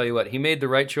 Tell you what, he made the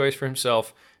right choice for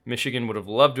himself. Michigan would have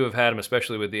loved to have had him,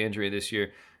 especially with the injury this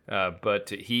year. But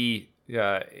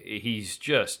he's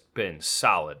just been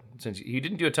solid since he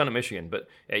didn't do a ton at Michigan, but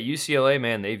at UCLA,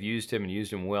 man, they've used him and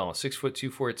used him well. 6'2",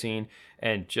 214,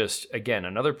 and just again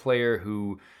another player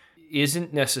who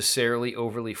isn't necessarily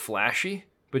overly flashy,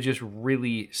 but just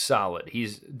really solid.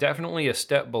 He's definitely a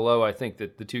step below, I think,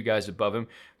 that the 2 guys above him,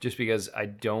 just because I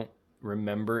don't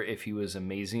remember if he was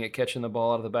amazing at catching the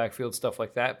ball out of the backfield, stuff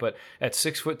like that. But at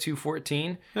 6'2",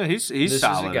 214, he's this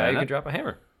solid. Is a guy who can drop a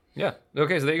hammer. Yeah.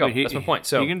 Okay. So there you go. That's my point.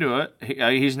 So he can do it.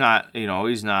 He's not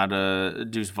a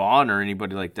Deuce Vaughn or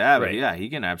anybody like that. But yeah, he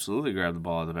can absolutely grab the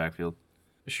ball out of the backfield.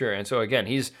 Sure. And so again,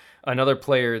 he's another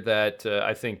player that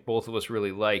I think both of us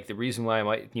really like. The reason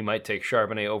why you might take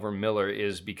Charbonnet over Miller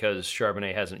is because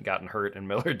Charbonnet hasn't gotten hurt and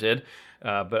Miller did.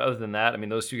 But other than that, I mean,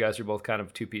 those 2 guys are both kind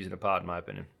of 2 peas in a pod, in my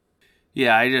opinion.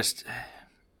 Yeah,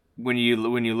 when you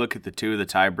look at the 2, the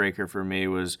tiebreaker for me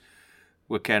was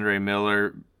with Kendre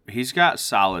Miller. He's got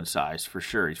solid size for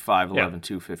sure. He's 5'11",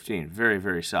 215. Very,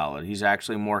 very solid. He's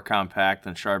actually more compact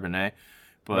than Charbonnet.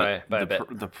 But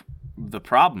the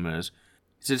problem is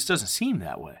it just doesn't seem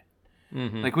that way.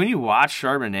 Like when you watch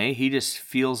Charbonnet, he just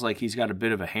feels like he's got a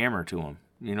bit of a hammer to him.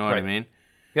 You know what I mean?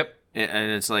 Yep.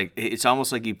 And it's like it's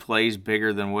almost like he plays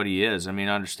bigger than what he is. I mean,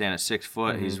 I understand at 6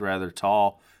 foot he's rather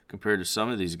tall compared to some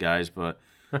of these guys, but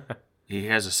he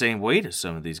has the same weight as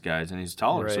some of these guys, and he's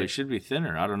taller, so he should be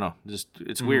thinner. I don't know. Just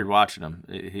it's weird watching him.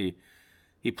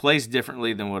 He plays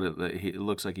differently than what it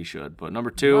looks like he should. But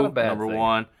number 2, number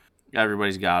 1,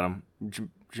 everybody's got him.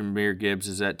 Jahmyr Gibbs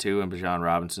is at 2, and Bijan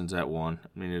Robinson's at 1.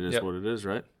 I mean, it is what it is,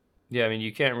 right? Yeah, I mean,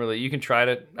 you can try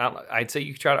to, I'd say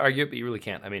you can try to argue it, but you really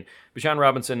can't. I mean, Bijan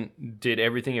Robinson did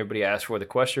everything everybody asked for. The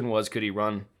question was, could he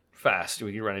run fast?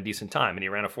 Could he run a decent time? And he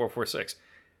ran a 4.46.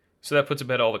 So that puts to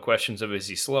bed all the questions of is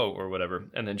he slow or whatever.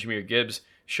 And then Jahmyr Gibbs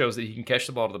shows that he can catch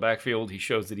the ball to the backfield. He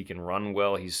shows that he can run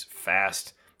well. He's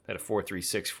fast. at a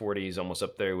 4.36 40. He's almost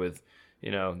up there with,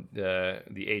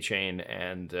 the A-Chain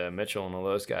and Mitchell and all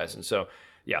those guys. And so,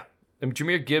 yeah.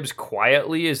 Jahmyr Gibbs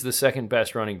quietly is the second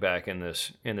best running back in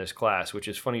this class, which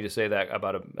is funny to say that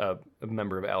about a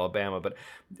member of Alabama, but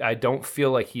I don't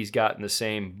feel like he's gotten the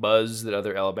same buzz that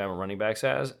other Alabama running backs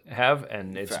have,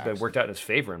 and it's been worked out in his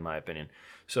favor, in my opinion.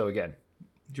 So again,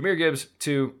 Jahmyr Gibbs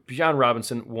 2, Bijan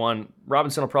Robinson 1.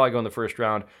 Robinson will probably go in the first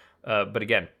round, but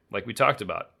again, like we talked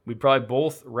about, we'd probably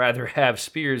both rather have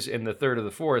Spears in the third or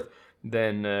the fourth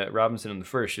than Robinson in the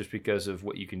first, just because of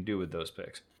what you can do with those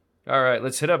picks. All right,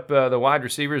 let's hit up the wide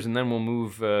receivers, and then we'll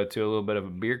move to a little bit of a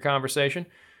beer conversation,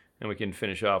 and we can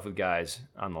finish off with guys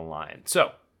on the line.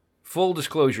 So, full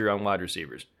disclosure on wide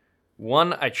receivers.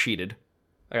 1, I cheated.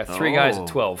 I got 3 guys at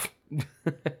 12.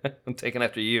 I'm taking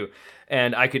after you.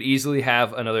 And I could easily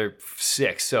have another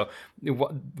 6. So,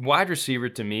 wide receiver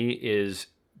to me is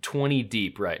 20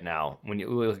 deep right now when you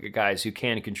look at guys who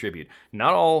can contribute.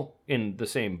 Not all in the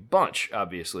same bunch,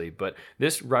 obviously, but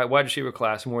this wide receiver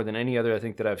class, more than any other I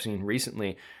think that I've seen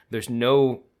recently, I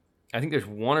think there's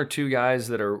 1 or 2 guys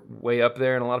that are way up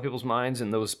there in a lot of people's minds,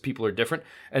 and those people are different.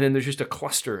 And then there's just a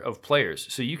cluster of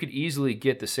players. So you could easily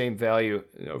get the same value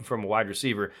from a wide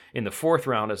receiver in the 4th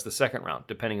round as the 2nd round,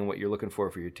 depending on what you're looking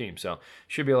for your team. So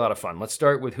should be a lot of fun. Let's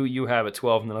start with who you have at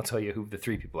 12, and then I'll tell you who the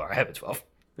 3 people are I have at 12.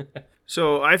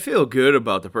 So I feel good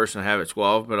about the person I have at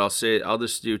 12, but I'll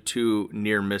just do 2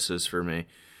 near misses for me.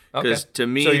 Because to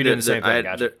me, so you're doing the same thing.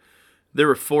 Gotcha. There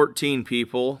were 14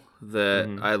 people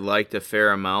that I liked a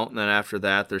fair amount, and then after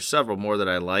that, there's several more that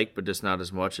I like, but just not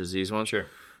as much as these ones. Sure.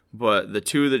 But the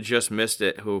 2 that just missed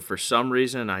it, who for some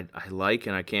reason I like,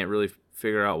 and I can't really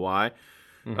figure out why.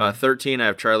 13, I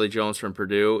have Charlie Jones from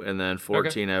Purdue, and then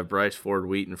 14, I have Bryce Ford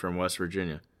Wheaton from West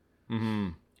Virginia. Mm-hmm.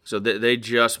 So they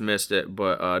just missed it.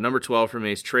 But number 12 for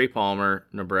me is Trey Palmer,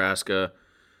 Nebraska.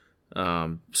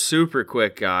 Super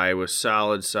quick guy with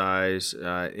solid size.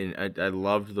 And I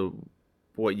loved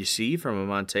what you see from him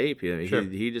on tape.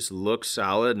 He just looks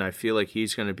solid, and I feel like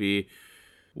he's going to be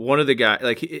one of the guys.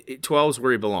 Like 12 is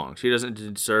where he belongs. He doesn't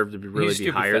deserve to be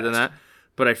higher than that.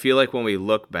 But I feel like when we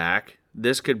look back,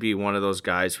 this could be one of those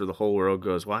guys where the whole world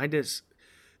goes,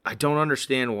 I don't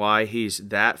understand why he's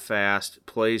that fast,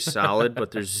 plays solid, but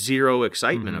there's zero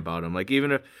excitement about him. Like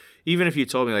even if you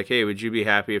told me like, hey, would you be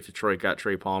happy if Detroit got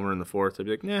Trey Palmer in the 4th? I'd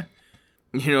be like, nah.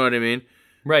 You know what I mean?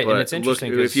 Right, but and it's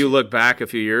interesting. If you look back a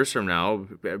few years from now,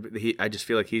 I just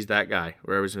feel like he's that guy.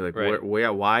 Where I was like,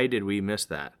 why did we miss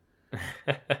that?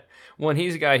 Well,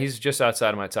 he's a guy, he's just outside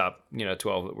of my top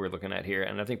 12 that we're looking at here.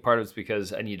 And I think part of it's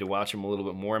because I need to watch him a little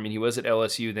bit more. I mean, he was at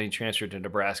LSU, then he transferred to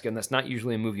Nebraska, and that's not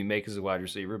usually a move you make as a wide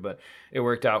receiver, but it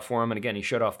worked out for him. And again, he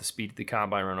showed off the speed at the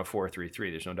combine run of 4.33.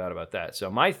 There's no doubt about that.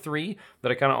 So my 3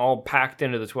 that I kind of all packed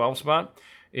into the 12 spot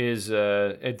is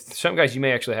some guys you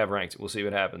may actually have ranked. We'll see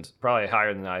what happens. Probably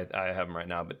higher than I have them right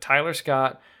now. But Tyler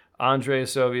Scott, Andre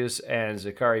Sovius, and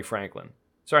Zachary Franklin.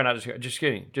 Sorry, not just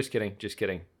kidding.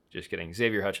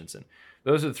 Xavier Hutchinson.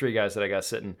 Those are the 3 guys that I got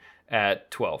sitting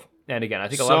at 12. And again, I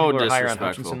think a lot of people are higher on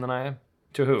Hutchinson than I am.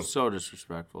 To who? So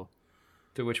disrespectful.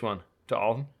 To which one? To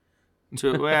all of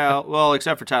them? Well,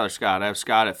 except for Tyler Scott. I have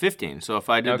Scott at 15. So if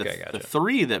I did the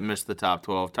 3 that missed the top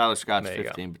 12, Tyler Scott's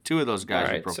 15. But 2 of those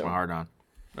guys you broke my heart on.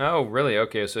 Oh, really?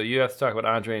 Okay, so you have to talk about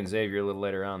Andre and Xavier a little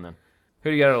later on then.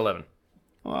 Who do you got at 11?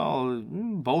 Well,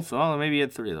 both. Well, maybe you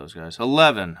had 3 of those guys.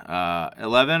 11.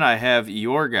 11, I have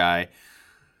your guy,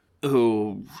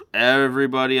 who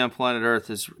everybody on planet Earth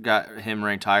has got him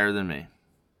ranked higher than me.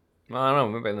 Well, I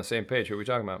don't know. We're on the same page. What are we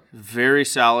talking about? Very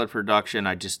solid production.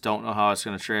 I just don't know how it's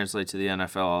going to translate to the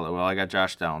NFL all that well. I got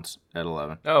Josh Downs at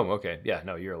 11. Oh, okay. Yeah,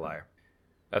 no, you're a liar.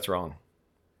 That's wrong.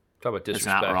 Talk about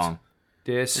disrespect. It's not wrong.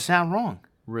 It's not wrong.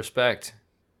 Respect.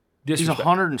 He's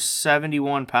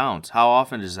 171 pounds. How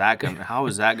is that going to work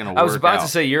I was about to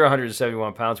say you're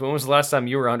 171 pounds. When was the last time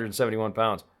you were 171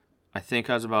 pounds? I think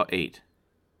I was about 8.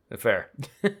 Fair.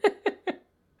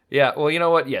 Yeah, well, you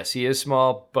know what? Yes, he is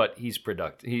small, but he's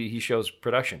productive. He shows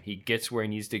production. He gets where he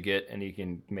needs to get, and he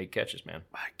can make catches, man.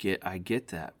 I get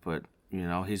that, but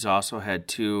he's also had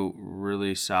 2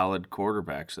 really solid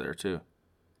quarterbacks there too.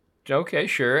 Okay,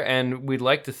 sure, and we'd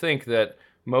like to think that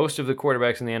most of the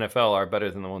quarterbacks in the NFL are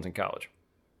better than the ones in college.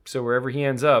 So wherever he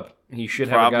ends up, he should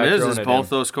have a guy thrown at him. The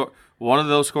problem is one of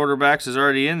those quarterbacks is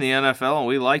already in the NFL, and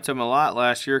we liked him a lot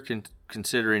last year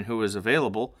considering who was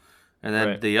available. And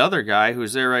then the other guy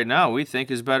who's there right now, we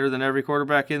think is better than every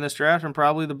quarterback in this draft and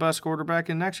probably the best quarterback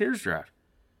in next year's draft.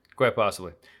 Quite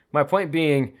possibly. My point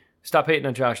being, stop hating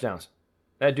on Josh Downs.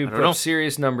 That dude put up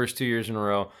serious numbers 2 years in a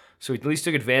row, so he at least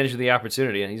took advantage of the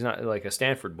opportunity, and he's not like a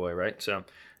Stanford boy, right? So,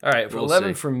 all right, for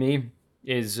 11 for me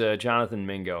is Jonathan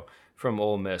Mingo from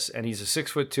Ole Miss, and he's a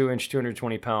 6'2",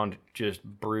 220-pound just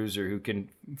bruiser who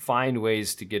can find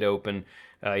ways to get open.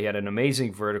 He had an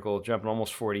amazing vertical, jumping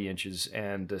almost 40 inches,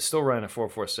 and still running a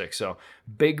 4.46. So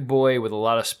big boy with a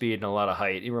lot of speed and a lot of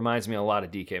height. He reminds me a lot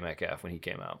of DK Metcalf when he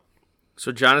came out.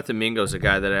 So Jonathan Mingo's a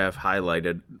guy that I have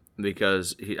highlighted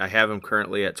because I have him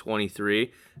currently at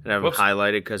 23, and I have him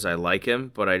highlighted because I like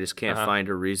him, but I just can't find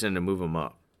a reason to move him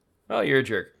up. Oh, you're a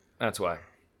jerk. That's why.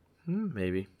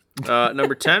 Maybe.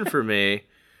 Number 10 for me,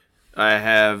 I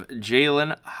have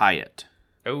Jalen Hyatt.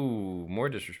 Oh, more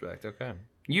disrespect. Okay.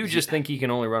 You just think he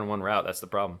can only run one route. That's the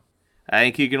problem. I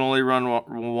think he can only run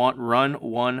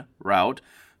one route.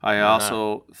 I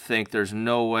also think there's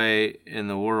no way in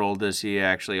the world is he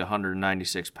actually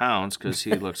 196 pounds because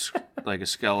he looks like a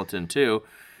skeleton too.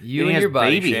 You and your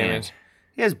body hands.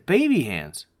 He has baby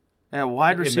hands. At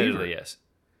wide receiver. Admittedly, yes.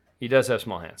 He does have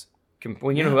small hands.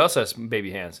 Well, you know who else has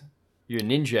baby hands? Your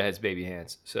ninja has baby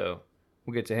hands. So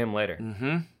we'll get to him later.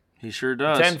 Mm-hmm. He sure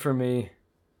does. 10 for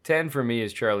me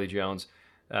is Charlie Jones.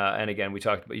 And again,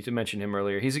 you mentioned him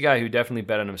earlier. He's a guy who definitely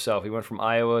bet on himself. He went from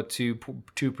Iowa to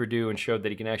Purdue and showed that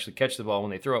he can actually catch the ball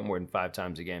when they throw it more than 5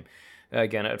 times a game.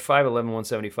 Again, at 5'11",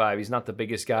 175, he's not the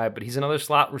biggest guy, but he's another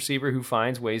slot receiver who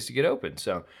finds ways to get open.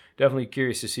 So definitely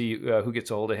curious to see who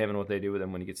gets a hold of him and what they do with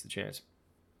him when he gets the chance.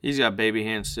 He's got baby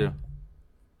hands too.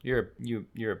 You're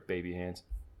a baby hands.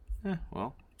 Yeah,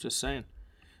 well, just saying.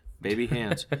 Baby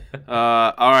hands.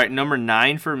 All right, number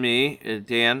 9 for me,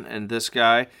 Dan, and this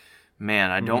guy.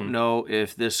 Man, I don't know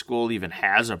if this school even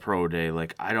has a pro day.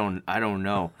 Like, I don't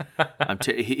know.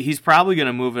 He's probably going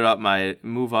to move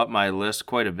up my list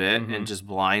quite a bit and just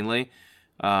blindly.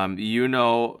 I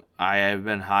have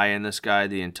been high in this guy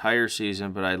the entire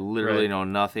season, but I literally know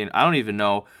nothing. I don't even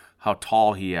know how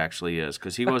tall he actually is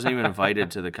because he wasn't even invited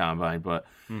to the combine. But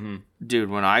dude,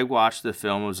 when I watched the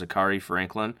film of Zachary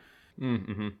Franklin,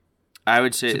 I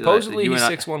would say supposedly he's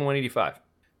 6'1", 185.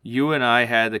 You and I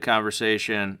had the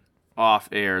conversation off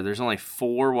air. There's only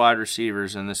 4 wide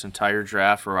receivers in this entire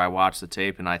draft where I watched the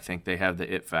tape and I think they have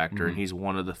the it factor, and he's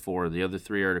one of the 4. The other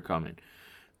 3 are to come in.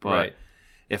 But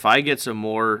if I get some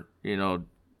more,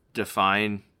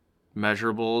 defined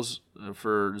measurables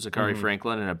for Zachary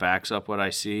Franklin and it backs up what I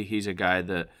see, he's a guy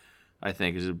that I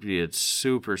think is be a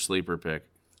super sleeper pick.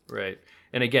 Right.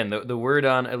 And again, the word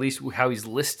on at least how he's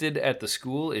listed at the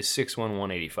school is 6'1",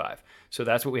 185. So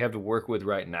that's what we have to work with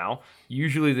right now.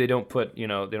 Usually they don't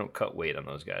cut weight on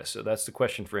those guys. So that's the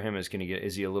question for him is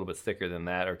is he a little bit thicker than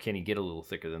that, or can he get a little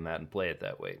thicker than that and play it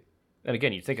that weight? And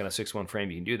again, you'd think on a 6'1"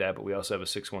 frame you can do that, but we also have a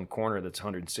 6'1" corner that's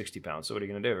 160 pounds. So what are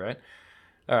you going to do, right?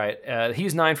 All right,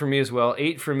 he's 9 for me as well.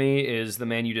 8 for me is the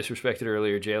man you disrespected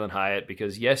earlier, Jalen Hyatt,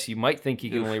 because yes, you might think he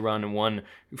can only run one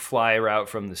fly route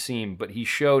from the seam, but he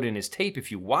showed in his tape,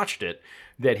 if you watched it,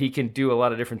 that he can do a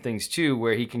lot of different things too,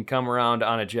 where he can come around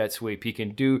on a jet sweep. He can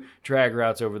do drag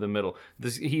routes over the middle.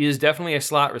 He is definitely a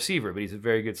slot receiver, but he's a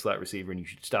very good slot receiver, and you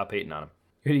should stop hating on him.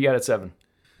 Who do you got at 7?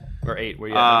 Or 8? Where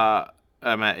you at?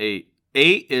 I'm at 8.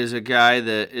 8 is a guy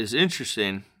that is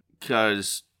interesting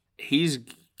because he's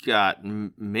got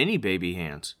mini baby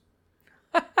hands.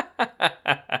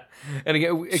 And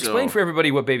again, explain for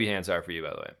everybody what baby hands are for you,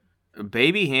 by the way.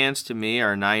 Baby hands to me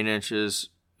are 9 inches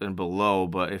and below,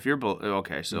 but if you're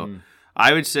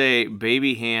I would say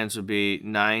baby hands would be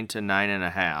 9 to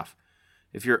 9.5.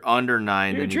 If you're under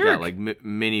 9, then you got like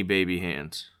mini baby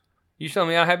hands. You telling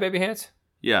me I have baby hands?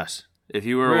 Yes. If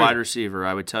you were a wide receiver,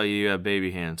 I would tell you have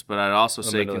baby hands. But I'd also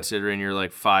say, considering you're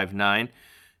like 5'9",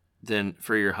 then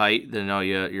for your height, then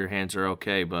your hands are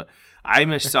okay. But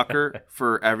I'm a sucker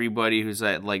for everybody who's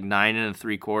at like 9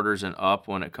 3/4 and up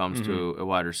when it comes to a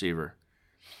wide receiver.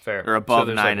 Fair. Or above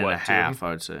 9.5, I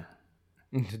would say.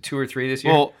 2 or 3 this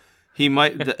year? Well, he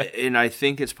might, and I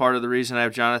think it's part of the reason I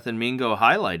have Jonathan Mingo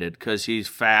highlighted, because he's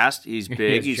fast, he's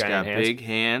big, he's got big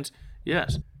hands.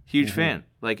 Yes, huge fan.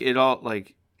 Like it all,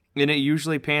 like, and it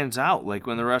usually pans out. Like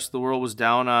when the rest of the world was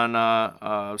down on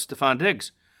Stephon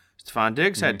Diggs. Stephon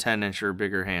Diggs had 10-inch or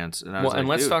bigger hands. And I was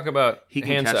let's talk about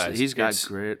hand size. He's got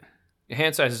great.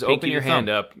 Hand size is open your hand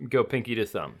up, go pinky to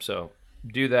thumb. So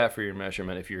do that for your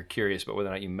measurement if you're curious about whether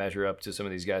or not you measure up to some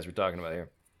of these guys we're talking about here.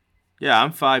 Yeah,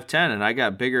 I'm 5'10", and I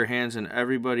got bigger hands than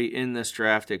everybody in this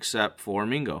draft except for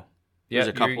Mingo. There's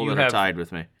a couple that are tied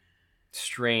with me.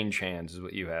 Strange hands is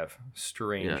what you have.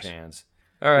 Strange hands.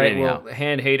 All right, well,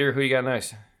 hand hater, who you got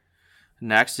next?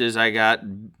 Next is I got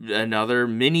another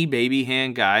mini baby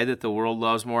hand guy that the world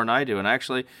loves more than I do. And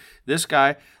actually, this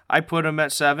guy, I put him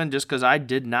at 7 just because I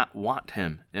did not want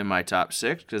him in my top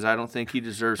 6 because I don't think he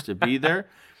deserves to be there.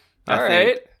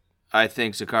 I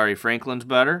think Zachary Franklin's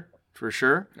better, for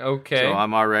sure. Okay. So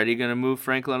I'm already going to move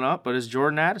Franklin up, but it's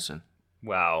Jordan Addison.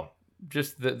 Wow.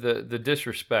 just the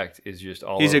disrespect is just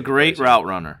all. He's over a great the place. route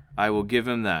runner. I will give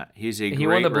him that. He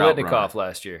won the Biletnikoff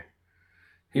last year.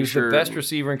 He was the best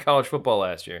receiver in college football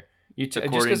last year. Just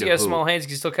because he has small hands, he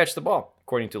can still catch the ball,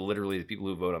 according to literally the people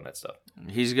who vote on that stuff.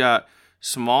 He's got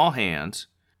small hands.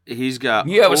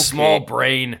 You have a small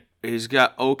brain. He's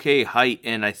got okay height,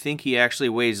 and I think he actually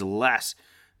weighs less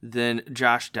than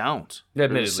Josh Downs.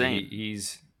 Admittedly,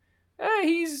 he's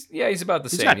about the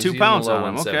same. He's got 2 pounds on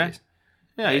him. Okay.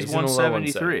 Yeah, he's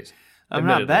 173. I'm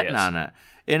not betting on that.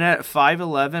 And at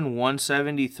 5'11",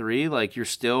 173, like you're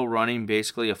still running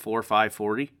basically a 4.5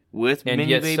 40 with mini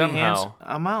baby hands.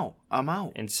 I'm out.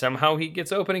 And somehow he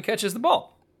gets open and catches the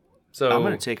ball. So I'm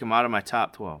going to take him out of my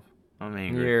top 12. I'm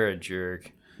angry. You're a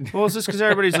jerk. Well, it's just because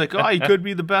everybody's like, oh, he could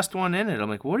be the best one in it. I'm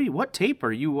like, what tape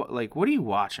are you, like, what are you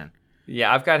watching?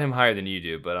 Yeah, I've got him higher than you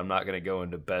do, but I'm not going to go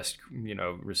into best,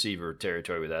 receiver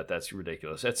territory with that. That's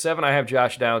ridiculous. At 7, I have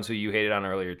Josh Downs, who you hated on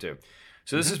earlier too.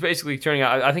 So this is basically turning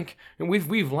out. I think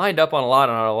we've lined up on a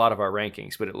lot of our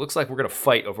rankings, but it looks like we're going to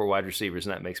fight over wide receivers,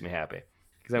 and that makes me happy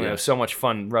because I'm going to have so much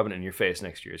fun rubbing it in your face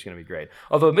next year. It's going to be great.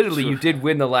 Although, admittedly, you did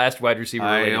win the last wide receiver.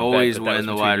 I always win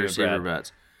the wide receiver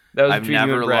bets. That was between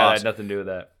you and Brad. I had nothing to do with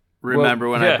that. Remember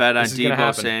when I bet on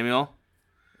Deebo Samuel?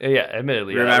 Yeah,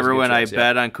 admittedly. Remember when I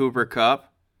bet on Cooper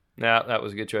Kupp? Yeah, that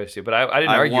was a good choice too. But I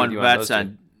didn't argue with you on those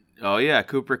two. Oh yeah,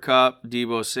 Cooper Kupp,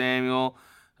 Deebo Samuel,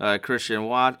 Christian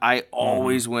Watt. I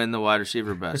always win the wide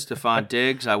receiver bet. Stephon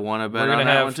Diggs, I won a bet on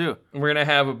that one too. We're going to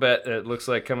have a bet that looks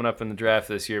like coming up in the draft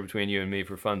this year between you and me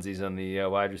for funsies on the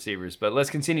wide receivers. But let's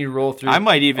continue to roll through all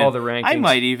the rankings. I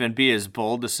might even be as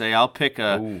bold to say I'll pick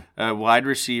a wide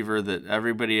receiver that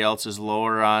everybody else is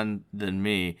lower on than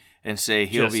me and say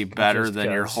he'll be better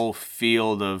than your whole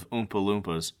field of Oompa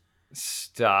Loompas.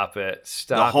 Stop it.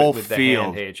 Stop it with the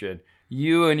hand hatred.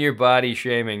 You and your body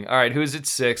shaming. All right, who's at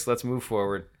 6? Let's move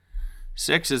forward.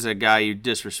 6 is a guy you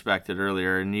disrespected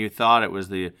earlier, and you thought it was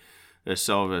the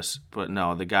Silvis, but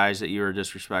no, the guys that you were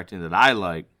disrespecting that I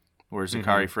like were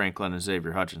Zachary Franklin and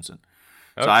Xavier Hutchinson.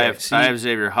 So I have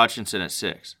Xavier Hutchinson at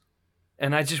 6.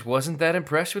 And I just wasn't that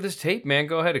impressed with his tape, man.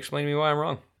 Go ahead, explain to me why I'm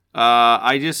wrong.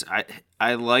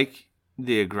 I like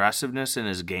the aggressiveness in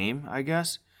his game, I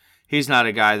guess. He's not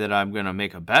a guy that I'm going to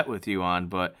make a bet with you on,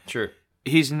 but sure.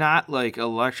 He's not like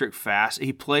electric fast.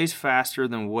 He plays faster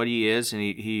than what he is, and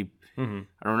he I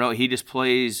don't know, he just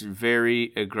plays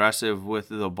very aggressive with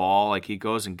the ball. Like he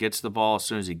goes and gets the ball as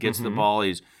soon as he gets the ball.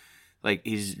 He's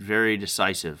very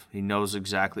decisive. He knows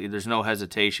exactly. There's no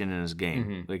hesitation in his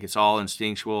game. Like it's all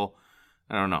instinctual.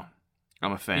 I don't know.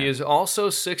 I'm a fan. He is also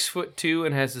 6'2"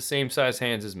 and has the same size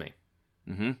hands as me.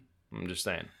 I'm just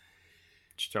saying.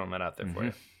 Just throwing that out there for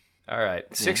you. All right.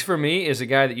 6 for me is a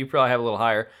guy that you probably have a little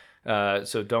higher.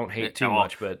 So don't hate too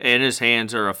much, and his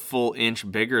hands are a full inch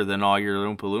bigger than all your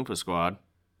Oompa Loompa squad.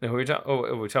 We're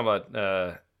talking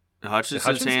about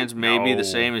Hutchinson's hands may be the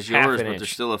same as yours, but they're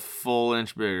still a full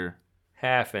inch bigger.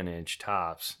 Half an inch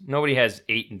tops. Nobody has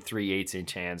 8 3/8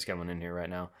 inch hands coming in here right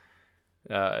now.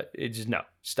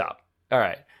 Stop. All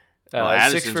right.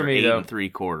 6 for me 8 though. And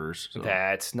 3/4. So.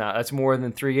 That's more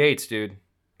than 3/8, dude.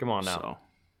 Come on now.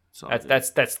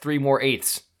 That's 3 more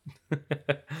eighths.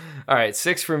 All right,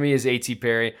 6 for me is A.T.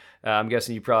 Perry. I'm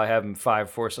guessing you probably have him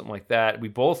 5'4", something like that. We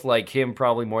both like him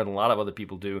probably more than a lot of other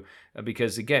people do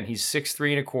because, again, he's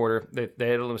 6'3 1/4. They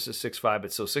had a limit to 6'5",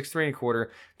 but so 6'3 1/4,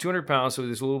 200 pounds, so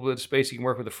there's a little bit of space you can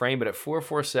work with the frame, but at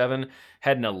 4'7",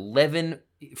 had an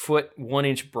 11-foot,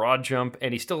 1-inch broad jump,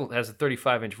 and he still has a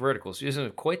 35-inch vertical, so he doesn't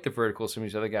have quite the vertical as some of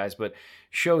these other guys, but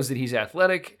shows that he's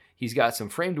athletic, he's got some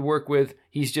frame to work with,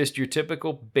 he's just your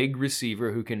typical big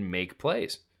receiver who can make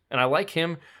plays. And I like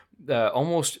him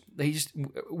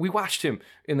we watched him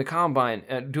in the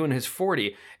combine doing his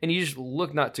 40, and he just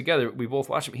looked not together. We both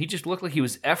watched him. He just looked like he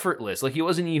was effortless, like he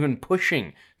wasn't even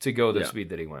pushing to go the speed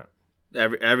that he went.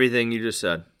 Everything you just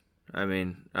said. I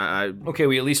mean, okay,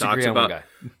 we at least agree on one guy.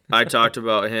 I talked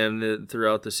about him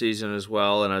throughout the season as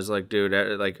well, and I was like, dude,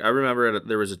 I remember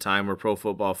there was a time where Pro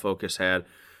Football Focus had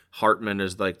Hartman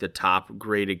is like the top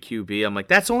graded QB. I'm like,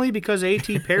 that's only because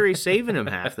A.T. Perry's saving him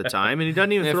half the time, and he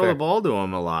doesn't even throw the ball to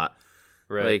him a lot.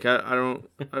 Right? Like I don't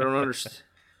understand.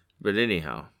 But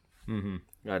anyhow,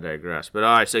 I digress. But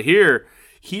all right, so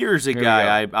here's a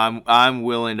guy I'm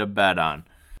willing to bet on.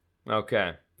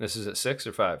 Okay, this is at 6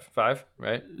 or 5? 5,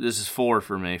 right? This is 4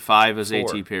 for me. 5 is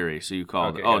A.T. Perry. So you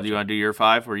called it. Oh, gotcha. Do you want to do your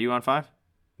 5? Were you on 5?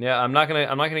 Yeah, I'm not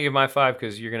gonna give my 5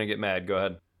 because you're gonna get mad. Go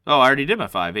ahead. Oh, I already did my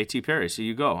 5, A.T. Perry, so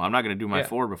you go. I'm not going to do my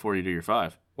 4 before you do your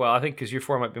 5. Well, I think because your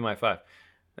 4 might be my 5.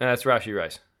 And that's Rashee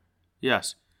Rice.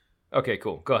 Yes. Okay,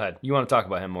 cool. Go ahead. You want to talk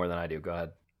about him more than I do. Go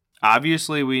ahead.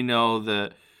 Obviously, we know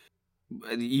that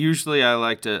Usually I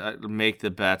like to make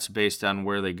the bets based on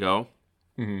where they go.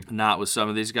 Mm-hmm. Not with some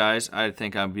of these guys. I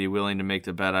think I'd be willing to make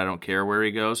the bet. I don't care where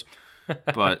he goes.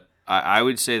 But I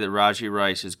would say that Rajee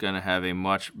Rice is going to have a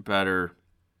much better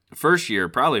first year,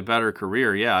 probably better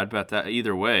career. Yeah, I'd bet that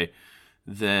either way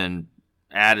than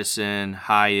Addison,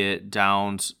 Hyatt,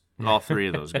 Downs, all three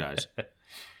of those guys.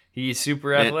 He's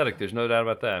super athletic. There's no doubt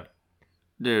about that.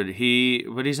 Dude,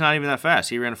 but he's not even that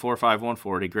fast. He ran a 4.5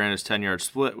 140. Granted, his 10-yard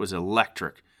split was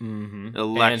electric. Mm-hmm.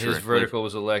 Electric. And his vertical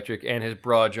was electric, and his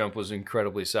broad jump was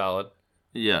incredibly solid.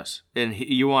 Yes. And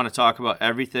you want to talk about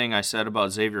everything I said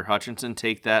about Xavier Hutchinson,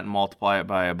 take that and multiply it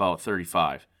by about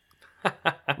 35.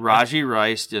 Rajee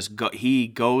Rice he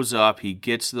goes up, he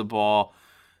gets the ball,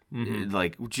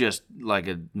 just like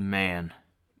a man.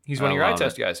 He's one of your eye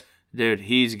test guys. Dude,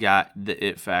 he's got the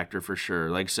it factor for sure.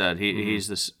 Like I said,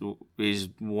 he's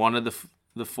one of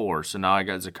the four. So now I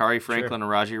got Zachary Franklin and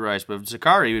Rajee Rice. But if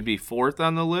Zachary would be fourth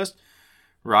on the list,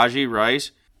 Rajee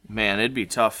Rice, man, it'd be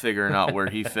tough figuring out where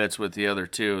he fits with the other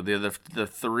two. The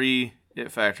three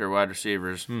it factor wide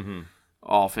receivers,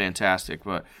 all fantastic.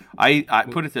 But I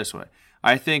put it this way.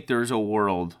 I think there's a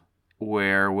world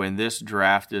where when this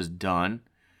draft is done,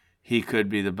 he could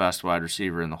be the best wide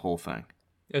receiver in the whole thing.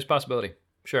 There's a possibility.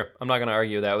 Sure, I'm not going to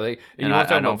argue that. And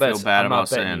I don't feel bad about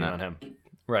saying that. On him.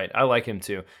 Right, I like him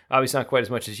too. Obviously not quite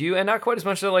as much as you, and not quait as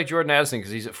much as I like Jordan Addison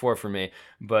because he's at 4 for me.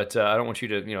 But I don't want you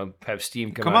to, have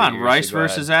steam come out. Come on, Rice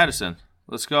versus Addison.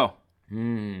 Let's go. Let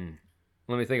me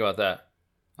think about that.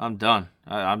 I'm done.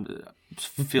 I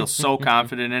feel so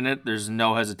confident in it. There's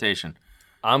no hesitation.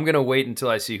 I'm going to wait until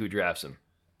I see who drafts him.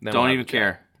 Then don't even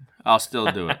care. I'll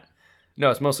still do it.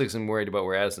 No, it's mostly because I'm worried about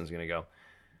where Addison's going to go.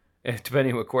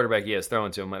 Depending on what quarterback he has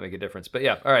thrown to him might make a difference. But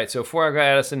yeah, all right, so 4 I've got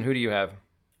Addison. Who do you have?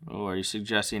 Oh, are you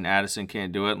suggesting Addison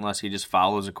can't do it unless he just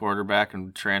follows a quarterback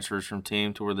and transfers from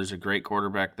team to where there's a great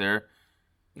quarterback there?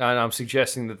 No, I'm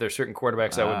suggesting that there's certain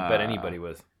quarterbacks I wouldn't bet anybody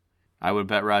with. I would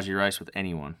bet Rajee Rice with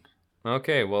anyone.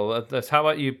 Okay, well, how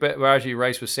about you bet Rajee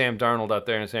Rice with Sam Darnold out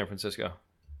there in San Francisco?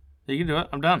 You can do it.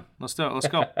 I'm done. Let's do it. Let's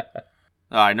go. All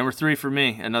right, number 3 for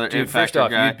me, another Dude, first off,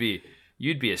 guy.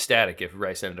 You'd be ecstatic if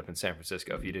Rice ended up in San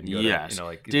Francisco if you didn't go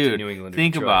to New England.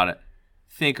 Think about it.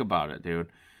 Think about it, dude.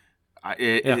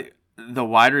 The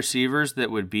wide receivers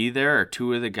that would be there are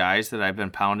 2 of the guys that I've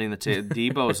been pounding the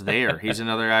Debo's there. He's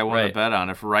another guy I want to bet on.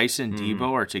 If Rice and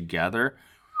Debo are together,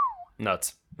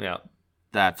 nuts. Yeah,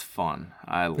 that's fun.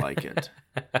 I like it.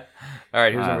 All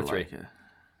right, who's number 3?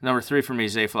 Number 3 for me,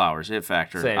 Zay Flowers, it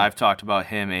factor. Same. I've talked about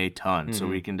him a ton, so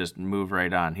we can just move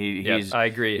right on. I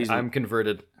agree. I'm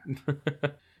converted.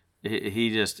 He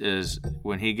just is.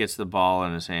 When he gets the ball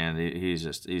in his hand,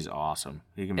 he's awesome.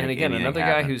 He can make another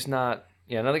guy who's not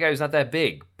that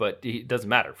big, but it doesn't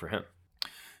matter for him.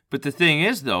 But the thing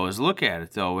is, though, look at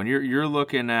it though. When you're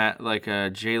looking at like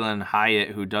a Jalen Hyatt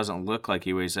who doesn't look like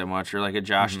he weighs that much, or like a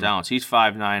Josh Downs, he's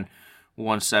 5'9",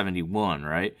 171,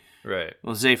 right? Right.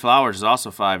 Well, Zay Flowers is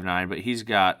also 5'9", but he's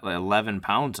got like 11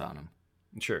 pounds on him.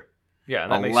 Sure.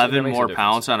 Yeah, and 11 more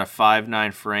pounds on a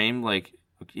 5'9" frame, like.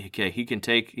 Okay, he can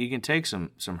take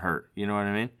some hurt. You know what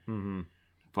I mean? Mm-hmm.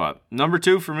 But number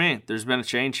 2 for me, there's been a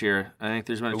change here. I think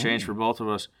there's been a change for both of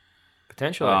us.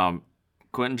 Potentially.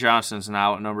 Quentin Johnston's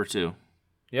now at number 2.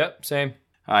 Yep, same.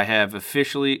 I have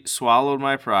officially swallowed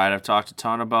my pride. I've talked a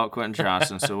ton about Quentin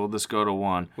Johnston, so we'll just go to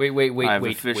 1. Wait. Are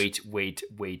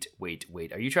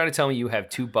you trying to tell me you have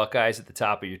 2 Buckeyes at the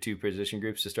top of your 2 position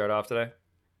groups to start off today?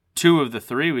 2 of the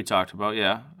 3 we talked about,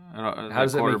 yeah. How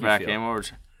does that make you feel?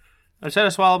 I said I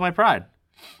swallowed my pride.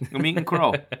 I'm eating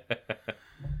crow.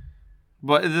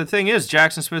 But the thing is,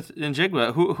 Jackson Smith and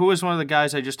Jigba, who is one of the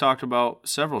guys I just talked about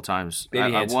several times.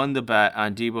 I won the bet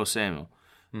on Deebo Samuel.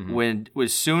 Mm-hmm.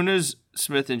 As soon as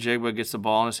Smith and Jigba gets the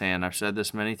ball in his hand, I've said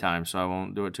this many times, so I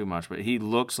won't do it too much, but he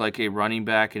looks like a running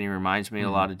back, and he reminds me a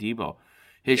lot of Deebo.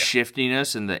 His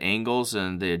shiftiness and the angles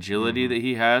and the agility that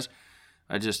he has,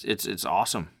 it's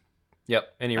awesome. Yep,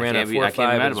 and he ran a 4.5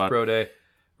 at his pro day.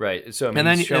 Right. So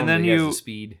he's shown that he has the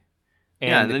speed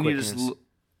and the quickness. You just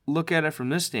look at it from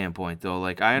this standpoint, though.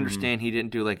 Like, I understand he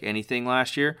didn't do like anything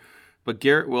last year, but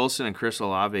Garrett Wilson and Chris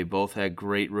Olave both had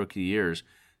great rookie years.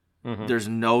 Mm-hmm. There's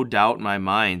no doubt in my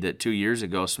mind that 2 years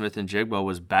ago, Smith and Jigba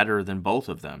was better than both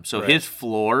of them. So his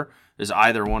floor is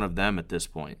either one of them at this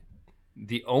point.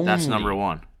 That's number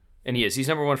 1. And he's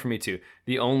number 1 for me too.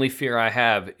 The only fear I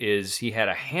have is he had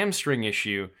a hamstring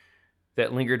issue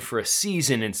that lingered for a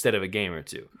season instead of a game or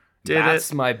 2.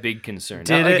 That's my big concern.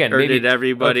 Did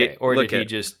everybody? Okay, or did he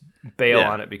just bail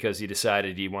on it because he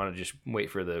decided he wanted to just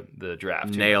wait for the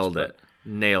draft? Nailed it.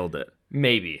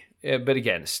 Maybe. But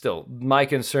again, still, my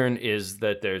concern is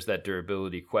that there's that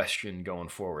durability question going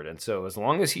forward. And so as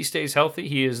long as he stays healthy,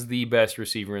 he is the best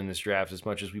receiver in this draft, as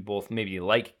much as we both maybe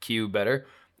like Q better,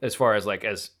 as far as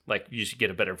you should get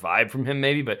a better vibe from him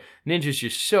maybe. But Ninja's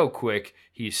just so quick.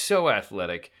 He's so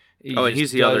athletic.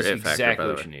 He's the other it factor, exactly by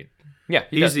the what way. you need. Yeah,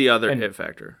 he's the other it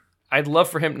factor. I'd love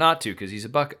for him not to because he's a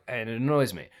buck and it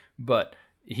annoys me. But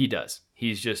he does.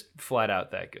 He's just flat out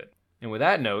that good. And with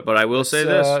that note... But I will say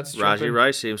this, Raji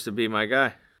Rice seems to be my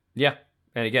guy. Yeah.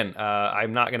 And again,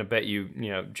 I'm not going to bet you,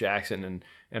 Jackson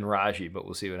and Raji, but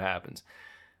we'll see what happens.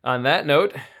 On that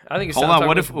note, I think it's time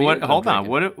to talk about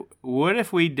what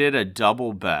if we did a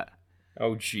double bet?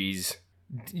 Oh, jeez.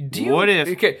 What if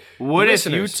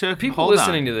you took... People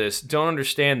listening to this don't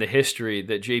understand the history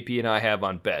that JP and I have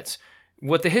on bets.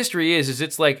 What the history is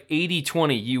it's like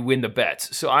 80-20, you win the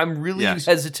bets. So I'm really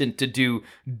hesitant to do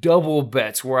double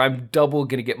bets where I'm double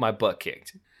going to get my butt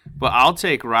kicked. But I'll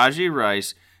take Raji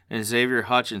Rice and Xavier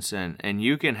Hutchinson, and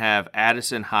you can have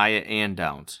Addison, Hyatt, and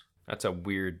Downs. That's a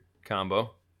weird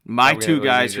combo. My two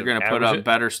guys are going to put up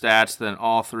better stats than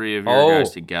all three of your guys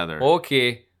together.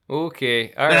 Okay. All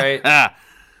right. All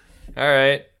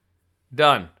right.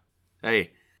 Done. Hey.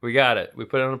 We got it. We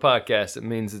put it on a podcast. It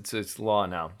means it's law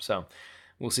now. So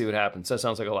we'll see what happens. That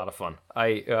sounds like a lot of fun.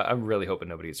 I'm really hoping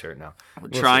nobody gets hurt now.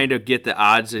 Trying to get the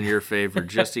odds in your favor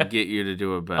just to get you to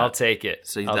do a bet. I'll take it.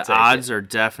 So the odds are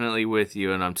definitely with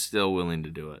you, and I'm still willing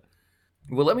to do it.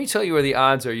 Well, let me tell you where the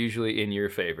odds are usually in your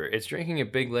favor. It's drinking a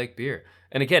Big Lake beer.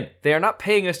 And again, they are not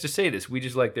paying us to say this. We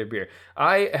just like their beer.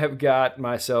 I have got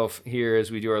myself here,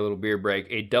 as we do our little beer break,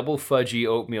 a double fudgy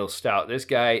oatmeal stout. This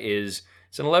guy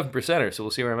it's an 11%er, so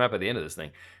we'll see where I'm at by the end of this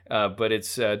thing. But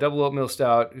it's double oatmeal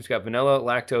stout. It's got vanilla,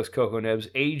 lactose, cocoa nibs,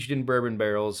 aged in bourbon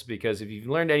barrels, because if you've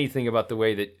learned anything about the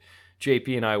way that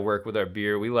JP and I work with our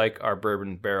beer, we like our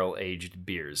bourbon barrel aged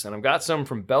beers. And I've got some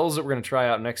from Bell's that we're going to try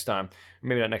out next time.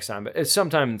 Maybe not next time, but it's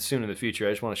sometime soon in the future.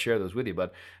 I just want to share those with you,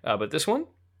 bud. But this one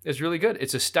is really good.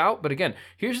 It's a stout, but again,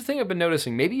 here's the thing I've been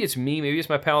noticing. Maybe it's me, maybe it's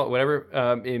my palate, whatever.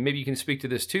 And maybe you can speak to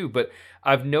this too, but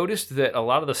I've noticed that a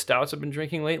lot of the stouts I've been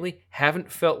drinking lately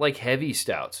haven't felt like heavy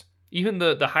stouts. Even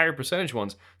the higher percentage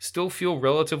ones still feel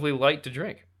relatively light to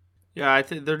drink. Yeah, I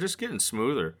think they're just getting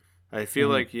smoother. I feel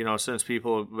like, since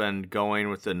people have been going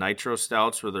with the nitro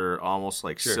stouts where they're almost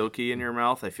like silky in your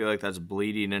mouth, I feel like that's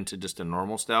bleeding into just a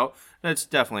normal stout. That's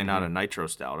definitely not a nitro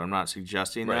stout. I'm not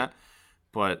suggesting that,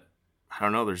 but I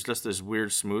don't know. There's just this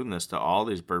weird smoothness to all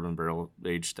these bourbon barrel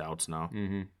aged stouts now.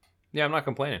 Mm-hmm. Yeah, I'm not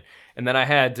complaining. And then I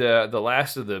had the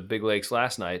last of the Big Lakes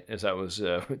last night as I was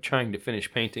trying to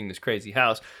finish painting this crazy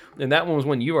house. And that one was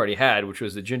one you already had, which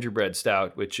was the gingerbread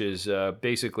stout, which is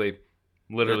basically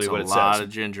literally what it says. It's a lot of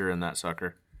ginger in that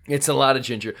sucker. It's a lot of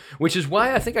ginger, which is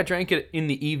why I think I drank it in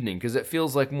the evening, because it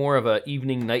feels like more of a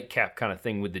evening nightcap kind of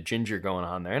thing with the ginger going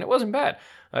on there. And it wasn't bad.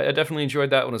 I definitely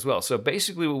enjoyed that one as well. So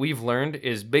basically what we've learned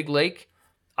is Big Lake,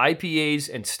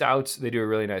 IPAs, and stouts, they do a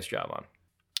really nice job on.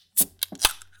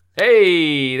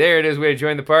 Hey, there it is. Way to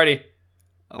join the party.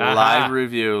 Live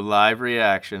review, live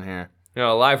reaction here.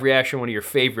 Live reaction, one of your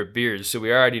favorite beers. So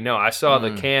we already know. I saw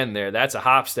the can there. That's a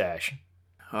hop stash.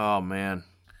 Oh, man.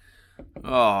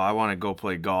 Oh, I want to go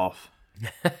play golf.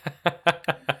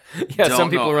 Some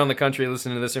people around the country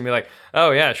listening to this and be like,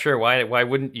 oh, yeah, sure. Why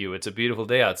wouldn't you? It's a beautiful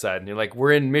day outside. And you're like,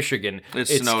 we're in Michigan.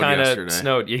 It's snowed yesterday.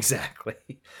 Snowed. Exactly.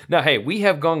 Now, hey, we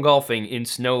have gone golfing in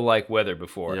snow-like weather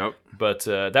before. Yep. But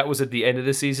that was at the end of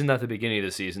the season, not the beginning of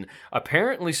the season.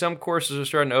 Apparently, some courses are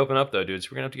starting to open up, though, dude. So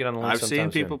we're going to have to get on the line sometime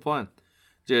I've seen people playing.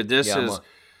 Dude, this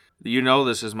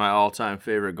is my all-time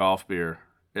favorite golf beer.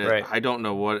 Right. I don't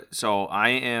know what. So I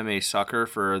am a sucker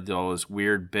for those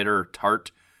weird, bitter,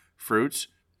 tart fruits.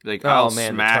 Like I'll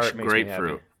smash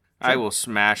grapefruit. I will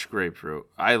smash grapefruit.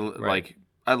 I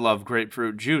love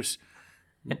grapefruit juice.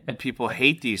 People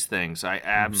hate these things. I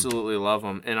absolutely love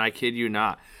them, and I kid you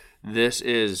not. There's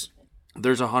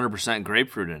 100%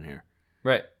 grapefruit in here.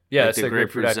 Right. Yeah, like it's the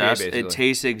grapefruit IPA, zest. basically. It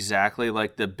tastes exactly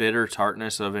like the bitter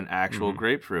tartness of an actual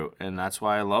grapefruit, and that's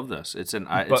why I love this.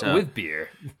 With beer.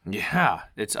 Yeah,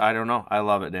 I don't know. I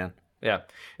love it, Dan. Yeah,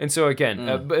 and so again,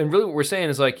 and really what we're saying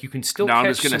is like you can still. Now I'm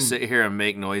just gonna sit here and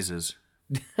make noises.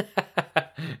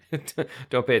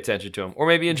 Don't pay attention to him, or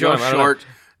maybe enjoy him.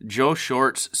 Joe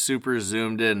Short's super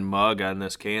zoomed in mug on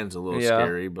this can's a little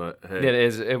scary, but hey. It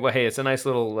is. It's a nice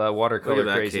little watercolor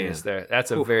craziness there.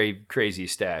 That's a very crazy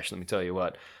stash, let me tell you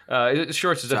what.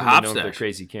 Shorts is definitely known for their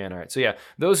crazy can art. So yeah,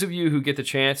 those of you who get the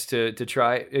chance to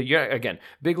try, again,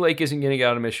 Big Lake isn't getting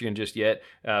out of Michigan just yet,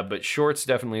 but Shorts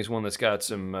definitely is one that's got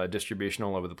some distribution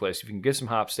all over the place. If you can get some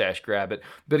hop stash, grab it.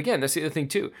 But again, that's the other thing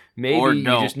too. Maybe you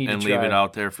just need to try leave it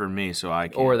out there for me so I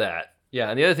can. Or that. Yeah,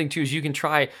 and the other thing too is you can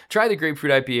try the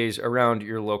grapefruit IPAs around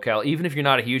your locale. Even if you're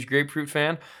not a huge grapefruit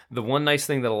fan, the one nice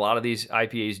thing that a lot of these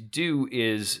IPAs do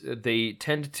is they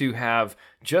tend to have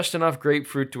just enough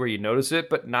grapefruit to where you notice it,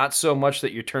 but not so much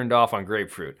that you're turned off on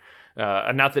grapefruit.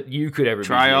 Not that you could ever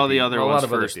try be all the other ones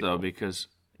first though, because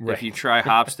if you try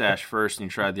Hopstash first and you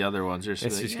try the other ones,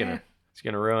 it's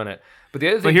gonna ruin it. But the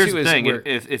other thing here's too the is thing: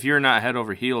 if you're not head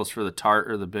over heels for the tart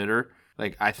or the bitter.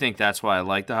 Like, I think that's why I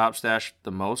like the Hopstash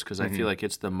the most, because I feel like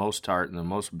it's the most tart and the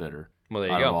most bitter. Well,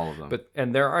 there you go. Of all of them.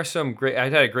 And there are some great. I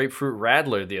had a grapefruit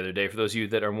radler the other day. For those of you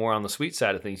that are more on the sweet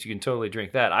side of things, you can totally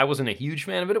drink that. I wasn't a huge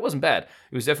fan of it. It wasn't bad.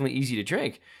 It was definitely easy to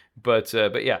drink. But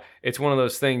yeah, it's one of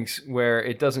those things where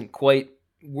it doesn't quite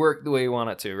work the way you want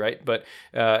it to, right? But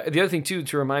the other thing too,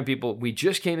 to remind people, we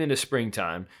just came into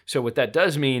springtime. So what that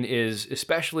does mean is,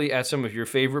 especially at some of your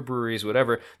favorite breweries,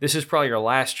 whatever, this is probably your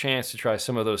last chance to try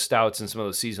some of those stouts and some of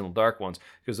those seasonal dark ones,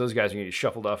 because those guys are going to get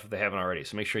shuffled off if they haven't already.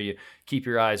 So make sure you keep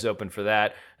your eyes open for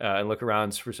that and look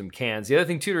around for some cans. The other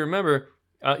thing too to remember,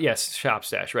 yes, shop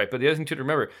stash, right? But the other thing too to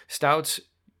remember, stouts,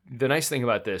 the nice thing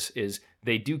about this is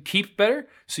they do keep better,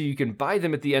 so you can buy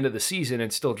them at the end of the season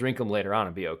and still drink them later on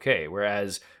and be okay.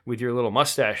 Whereas with your little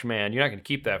mustache man, you're not going to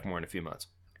keep that for more than a few months.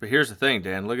 But here's the thing,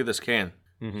 Dan. Look at this can.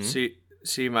 Mm-hmm.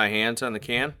 See my hands on the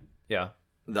can? Yeah.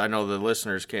 I know the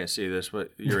listeners can't see this,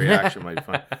 but your reaction might be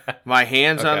fun. My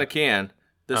hands on the can.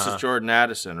 This is Jordan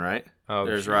Addison, right? Oh,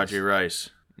 there's Raji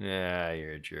Rice. Yeah,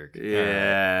 you're a jerk.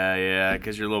 Yeah,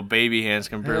 because your little baby hands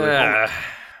can barely hold it.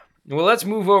 Well, let's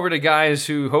move over to guys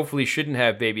who hopefully shouldn't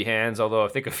have baby hands, although I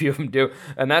think a few of them do,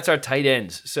 and that's our tight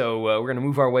ends. So we're going to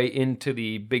move our way into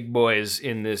the big boys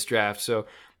in this draft. So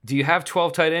do you have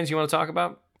 12 tight ends you want to talk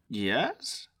about?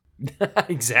 Yes.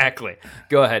 Exactly.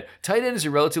 Go ahead. Tight end is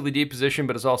a relatively deep position,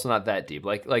 but it's also not that deep.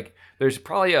 Like there's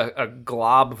probably a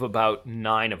glob of about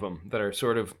 9 of them that are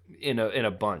sort of in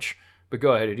a bunch. But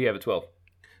go ahead. Do you have a 12?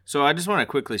 So I just want to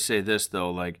quickly say this,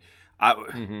 though.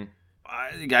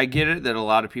 I get it that a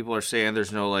lot of people are saying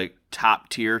there's no like top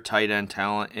tier tight end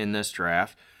talent in this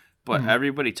draft, but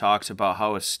everybody talks about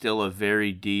how it's still a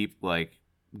very deep, like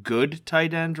good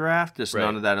tight end draft. There's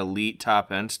none of that elite top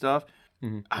end stuff.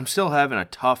 I'm still having a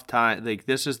tough time. Like,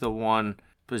 this is the one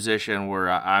position where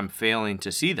I'm failing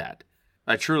to see that.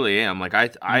 I truly am. Like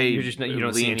you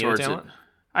don't see any towards talent? It.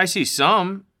 I see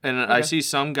some, and I see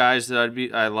some guys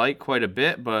that I like quite a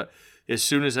bit, but as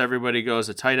soon as everybody goes,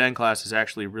 the tight end class is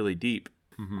actually really deep.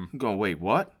 I'm going, wait,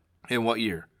 what? In what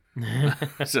year?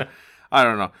 So, I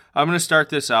don't know. I'm going to start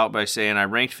this out by saying I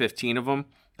ranked 15 of them.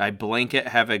 I blanket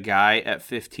have a guy at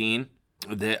 15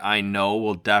 that I know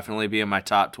will definitely be in my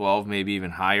top 12, maybe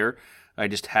even higher. I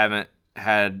just haven't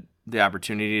had the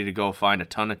opportunity to go find a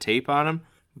ton of tape on him.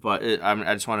 But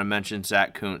I just want to mention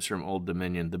Zach Kuntz from Old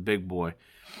Dominion, the big boy.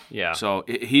 Yeah. So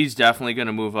he's definitely going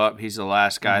to move up. He's the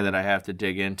last guy that I have to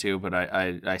dig into, but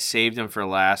I saved him for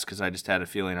last because I just had a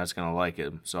feeling I was going to like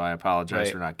him. So I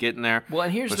apologize for not getting there. Well,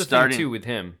 and here's the thing, too, with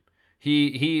him.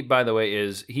 He by the way,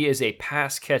 is a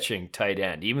pass-catching tight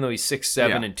end. Even though he's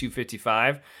 6'7" and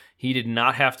 255, he did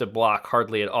not have to block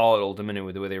hardly at all at Old Dominion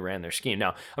with the way they ran their scheme.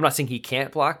 Now, I'm not saying he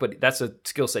can't block, but that's a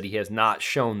skill set he has not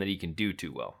shown that he can do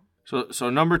too well. So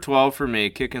number 12 for me,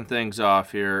 kicking things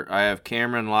off here, I have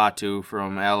Cameron Latu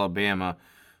from Alabama,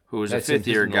 who was a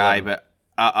fifth-year guy, but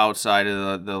outside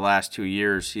of the last 2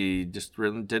 years, he just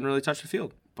didn't really touch the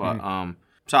field. But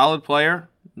solid player.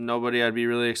 Nobody I'd be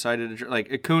really excited to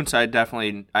like. Kuntz,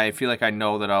 I feel like I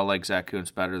know that I'll like Zach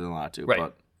Kuntz better than Latu. Right.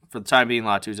 But for the time being,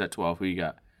 Latu's at 12. Who you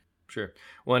got? Sure.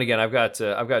 Well, and again, I've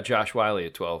got Josh Wiley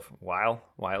at 12.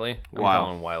 Wiley? I'm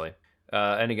calling him Wiley.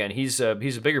 And again, he's a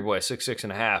bigger boy,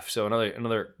 6'6.5", so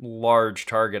another large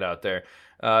target out there.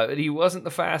 He wasn't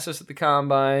the fastest at the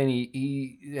combine.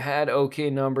 He had okay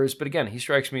numbers, but again, he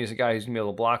strikes me as a guy who's gonna be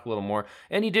able to block a little more.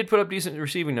 And he did put up decent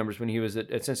receiving numbers when he was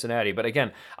at Cincinnati. But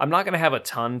again, I'm not gonna have a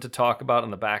ton to talk about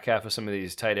in the back half of some of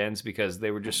these tight ends because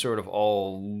they were just sort of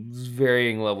all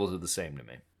varying levels of the same to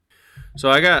me. So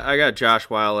I got Josh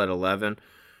Wiley at 11.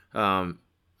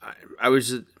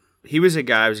 He was a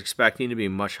guy I was expecting to be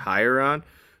much higher on,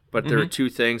 but there are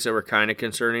two things that were kind of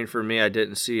concerning for me. I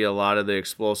didn't see a lot of the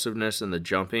explosiveness and the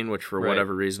jumping, which for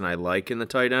whatever reason I like in the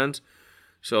tight ends.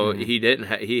 So he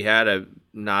didn't. He had a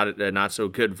not so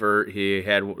good vert. He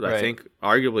had I think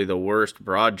arguably the worst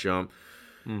broad jump.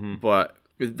 But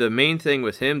the main thing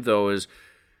with him though is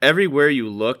everywhere you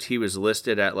looked, he was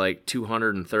listed at like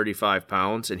 235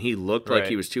 pounds, and he looked like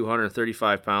he was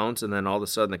 235 pounds, and then all of a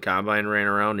sudden the combine ran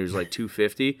around and he was like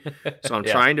 250. So I'm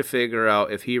trying to figure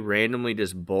out if he randomly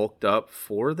just bulked up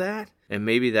for that, and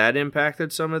maybe that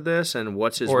impacted some of this, and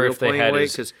what's his real playing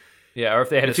weight. Or if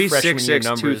they had his freshman year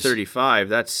numbers. 235,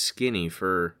 that's skinny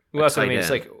for Well, that's what I mean. It's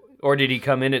like, or did he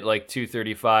come in at like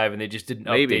 235 and they just didn't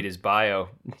update his bio?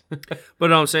 But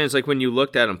what I'm saying is, like, when you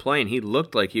looked at him playing, he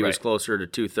looked like he was closer to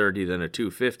 230 than a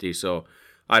 250. So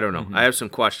I don't know. I have some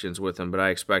questions with him, but I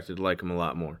expected to like him a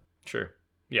lot more. Sure.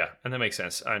 Yeah, and that makes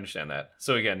sense. I understand that.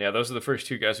 So again, yeah, those are the first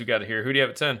two guys we got here. Who do you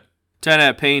have at 10? 10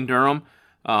 at Payne Durham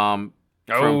from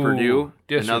Purdue.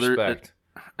 Disrespect.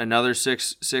 Another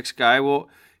six guy. Well,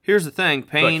 here's the thing.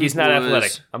 Payne Look, he's not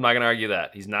athletic. I'm not going to argue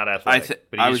that. He's not athletic.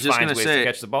 But he just finds ways to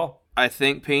catch the ball. I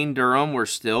think Payne Durham, we're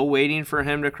still waiting for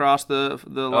him to cross the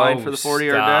line for the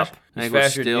 40-yard dash. I think we're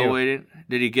still waiting.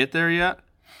 Did he get there yet?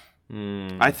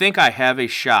 I think I have a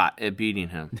shot at beating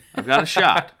him. I've got a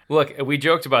shot. Look, we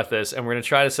joked about this, and we're going to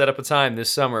try to set up a time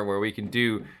this summer where we can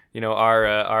do,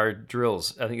 our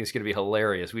drills. I think it's going to be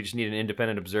hilarious. We just need an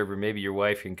independent observer. Maybe your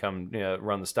wife can come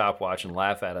run the stopwatch and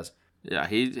laugh at us. Yeah,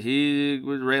 he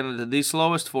ran the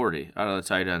slowest 40 out of the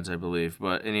tight ends, I believe.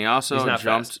 And he also jumped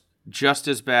fast. Just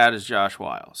as bad as Josh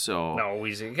Weil. So no,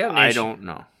 he's got an inch. I don't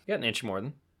know. He got an inch more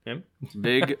than him.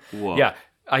 Big whoop. Yeah.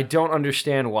 I don't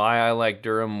understand why I like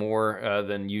Durham more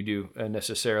than you do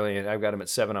necessarily. I've got him at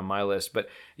 7 on my list, but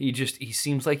he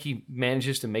seems like he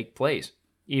manages to make plays,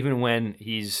 even when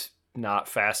he's not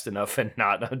fast enough and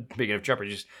not a big enough jumper.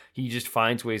 He just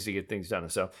finds ways to get things done.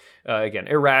 So again,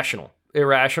 irrational,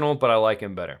 but I like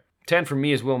him better. 10 for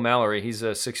me is Will Mallory. He's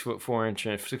a 6'4"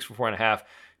 6'4.5".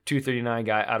 239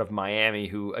 guy out of Miami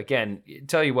who, again,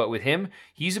 tell you what, with him,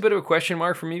 he's a bit of a question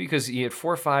mark for me because he had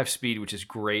 4.5 speed, which is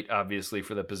great, obviously,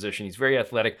 for the position. He's very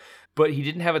athletic, but he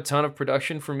didn't have a ton of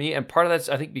production for me, and part of that's,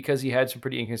 I think, because he had some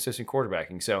pretty inconsistent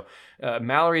quarterbacking. So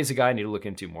Mallory is a guy I need to look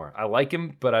into more. I like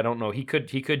him, but I don't know. He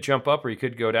could jump up or he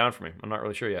could go down for me. I'm not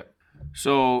really sure yet.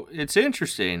 So it's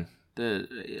interesting.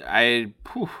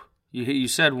 You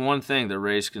said one thing that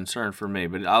raised concern for me,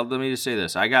 but let me just say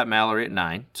this. I got Mallory at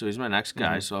 9, so he's my next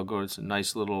guy, so I'll go to a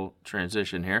nice little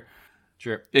transition here.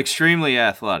 Sure. Extremely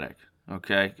athletic,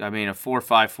 okay? I mean, a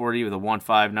 4.5 40 with a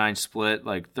 1.59 split,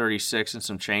 like 36 and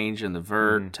some change in the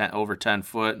vert, over 10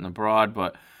 foot in the broad,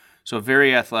 so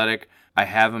very athletic. I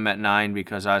have him at 9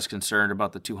 because I was concerned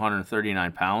about the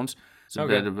 239 pounds. It's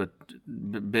a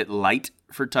bit light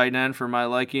for tight end for my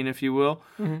liking, if you will.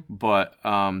 But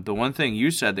the one thing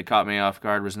you said that caught me off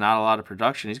guard was not a lot of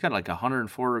production. He's got like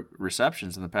 104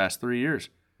 receptions in the past 3 years.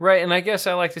 Right, and I guess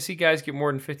I like to see guys get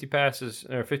more than 50 passes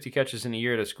or 50 catches in a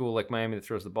year at a school like Miami that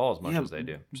throws the ball as much as they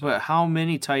do. So. But how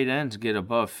many tight ends get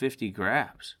above 50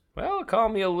 grabs? Well, call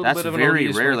me a little bit of an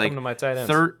elitist when it comes to my tight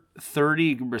ends.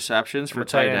 30 receptions for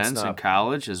tight ends in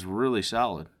college is really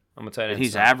solid. I'm a tight end.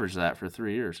 He's averaged that for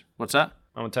 3 years. What's that?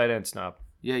 I'm a tight end snob.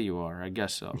 Yeah, you are. I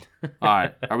guess so. All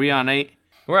right. Are we on 8?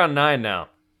 We're on 9 now.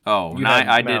 Oh, 9.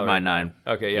 I did my 9.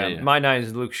 Okay, yeah. My 9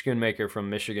 is Luke Schoonmaker from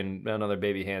Michigan, another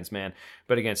baby hands man.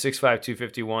 But again, 6'5",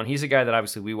 251. He's a guy that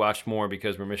obviously we watched more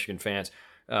because we're Michigan fans.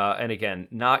 And again,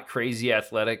 not crazy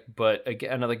athletic, but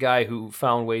again, another guy who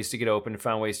found ways to get open,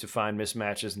 found ways to find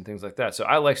mismatches and things like that. So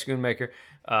I like Schoonmaker,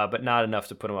 but not enough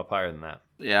to put him up higher than that.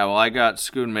 Yeah, well, I got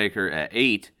Schoonmaker at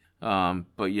 8.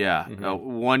 But yeah, a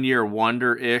 1 year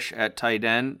wonder-ish at tight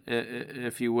end,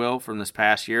 if you will, from this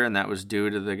past year, and that was due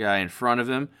to the guy in front of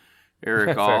him,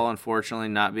 Eric All, unfortunately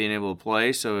not being able to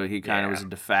play, so he kind of was a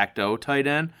de facto tight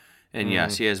end. And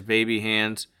yes, he has baby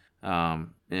hands,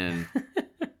 and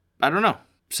I don't know,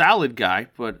 solid guy,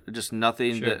 but just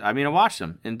nothing that, I mean, I watched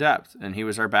him in depth, and he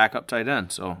was our backup tight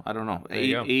end, so I don't know,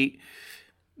 8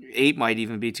 might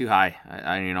even be too high.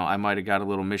 I might have got a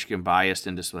little Michigan biased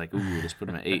and just like, ooh, let's put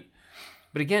him at 8.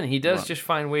 But again, he does just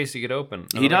find ways to get open.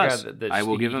 He does. I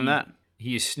will give him that.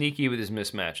 He's sneaky with his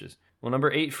mismatches. Well,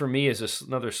 number 8 for me is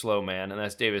another slow man, and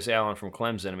that's Davis Allen from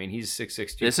Clemson. I mean, he's 6'6",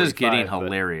 245. This is getting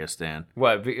hilarious, Dan.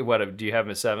 What? Do you have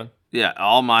him at 7? Yeah,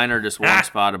 all mine are just one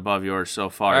spot above yours so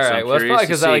far. All right, so well, that's probably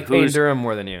because I like Payne Durham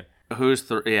more than you. Who's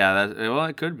well,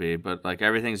 it could be, but like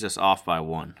everything's just off by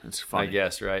 1. It's funny. I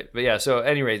guess, right? But yeah, so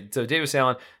anyway, so Davis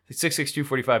Allen, 6'6",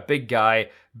 245, big guy,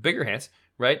 bigger hands,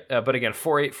 right? But again,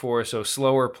 4'8", so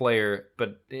slower player.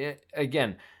 But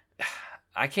again,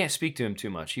 I can't speak to him too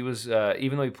much. He was,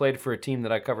 even though he played for a team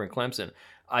that I cover in Clemson,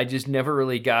 I just never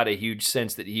really got a huge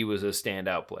sense that he was a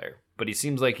standout player. But he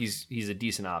seems like he's a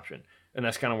decent option. And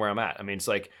that's kind of where I'm at. I mean, it's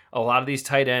like a lot of these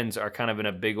tight ends are kind of in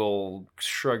a big old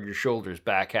shrug your shoulders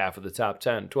back half of the top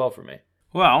 10, 12 for me.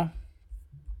 Well,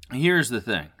 here's the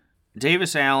thing.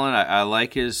 Davis Allen, I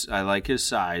like his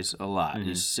size a lot. Mm-hmm.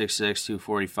 He's 6'6",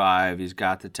 245. He's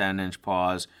got the 10-inch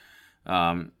paws.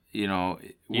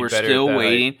 We're still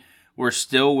waiting. Right? We're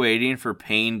still waiting for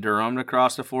Payne Durham to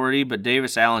cross the 40, but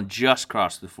Davis Allen just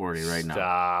crossed the 40 right now.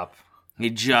 Stop. He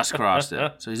just crossed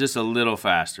it. So he's just a little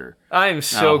faster. I'm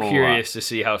so curious to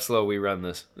see how slow we run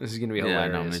this. This is going to be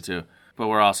hilarious. Yeah, no, me too. But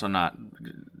we're also not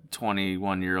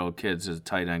 21-year-old kids as a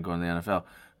tight end going to the NFL.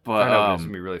 But I know, it's going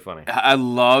to be really funny. I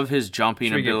love his jumping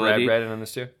Should we ability. get Brad in on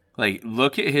this too? Like,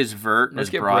 look at his vert and Let's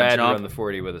his get broad Brad jump. to run the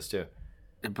 40 with us too.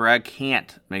 Brad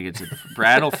can't make it to.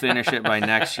 Brad will finish it by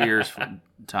next year's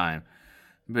time.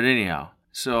 But anyhow,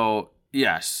 so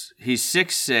yes, he's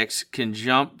 6'6", can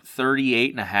jump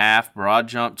 38.5, broad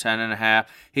jump 10.5.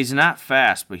 He's not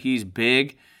fast, but he's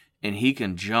big and he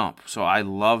can jump. So I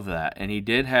love that. And he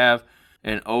did have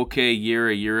an okay year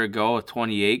a year ago with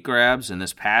 28 grabs, and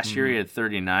this past year he had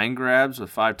 39 grabs with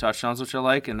 5 touchdowns, which I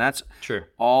like. And that's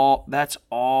all. That's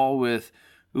all with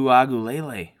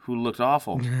Uagulele, who looked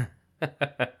awful.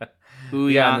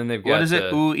 Yeah, and then they've got what is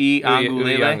it?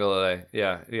 Uangulele.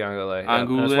 Yeah, Uangulele. Yeah,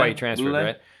 that's why he transferred,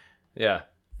 right? Yeah.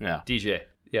 DJ.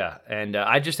 Yeah, and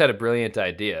I just had a brilliant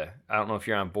idea. I don't know if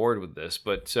you're on board with this,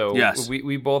 but so yes.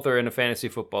 we both are in a fantasy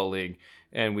football league,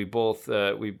 and we both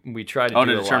we tried to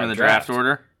to determine the draft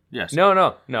order. Yes. No.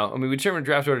 I mean, we determined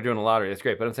draft order doing a lottery. That's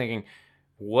great, but I'm thinking,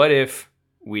 what if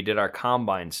we did our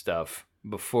combine stuff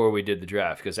before we did the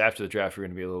draft? Because after the draft, we're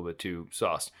going to be a little bit too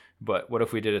sauced. But what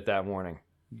if we did it that morning?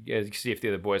 See if the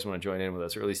other boys want to join in with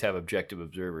us, or at least have objective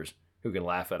observers who can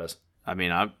laugh at us. I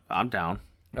mean, I'm down.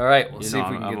 All right, we'll see if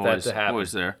we can get that to happen.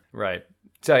 Always there. Right.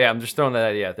 So, yeah, I'm just throwing that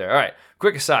idea out there. All right,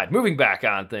 quick aside. Moving back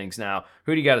on things now.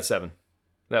 Who do you got at 7?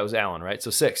 That was Allen, right?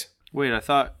 So 6. Wait, I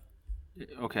thought...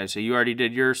 Okay, so you already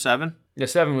did your 7? Yeah,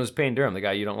 7 was Payne Durham, the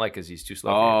guy you don't like because he's too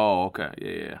slow. Oh, okay.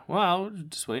 Yeah. Well,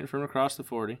 just waiting for him to cross the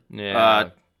 40. Yeah.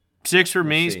 6 for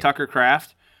me is Tucker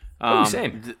Kraft.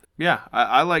 Same.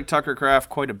 I like Tucker Kraft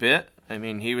quite a bit. I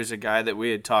mean, he was a guy that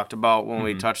we had talked about when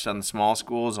we touched on the small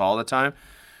schools all the time.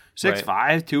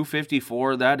 6'5",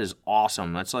 254, that is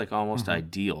awesome. That's like almost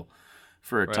ideal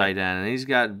for a tight end. And he's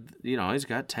got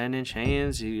 10-inch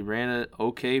hands. He ran an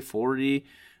okay 40,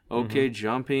 okay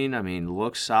jumping. I mean,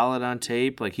 looks solid on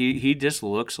tape. Like he just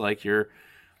looks like your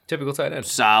typical tight end.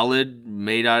 Solid,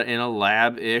 made out in a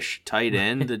lab-ish tight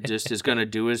end that just is going to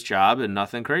do his job and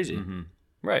nothing crazy.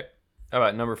 Right. How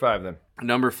about number 5 then?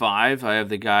 Number 5, I have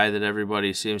the guy that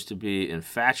everybody seems to be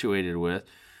infatuated with,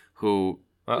 who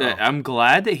I'm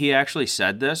glad that he actually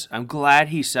said this. I'm glad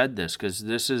he said this because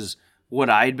this is what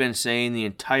I'd been saying the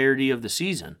entirety of the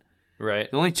season. Right.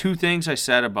 The only 2 things I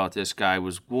said about this guy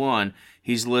was, 1,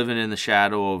 he's living in the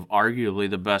shadow of arguably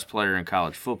the best player in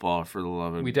college football, for the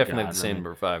love of God. We definitely have the same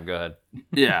number 5. Go ahead.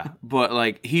 Yeah, but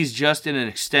like he's just an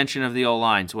extension of the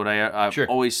O-line. It's what I've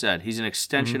always said. He's an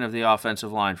extension of the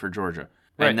offensive line for Georgia.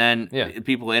 Right. And then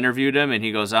people interviewed him, and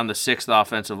he goes, I'm the 6th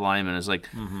offensive lineman. It's like,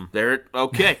 they're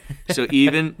okay. So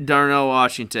even Darnell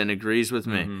Washington agrees with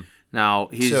me. Now,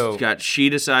 he's got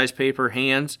sheet-of-size paper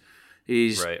hands.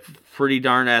 He's pretty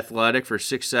darn athletic for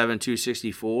 6'7",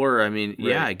 264. I mean,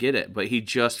 I get it. But he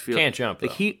just feels... Can't jump,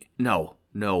 though.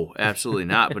 No, absolutely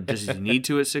not. But does he need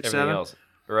to at 6'7"?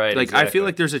 Right. Like, exactly. I feel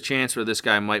like there's a chance where this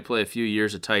guy might play a few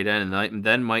years at tight end and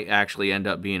then might actually end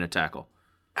up being a tackle.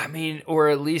 I mean, or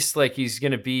at least like he's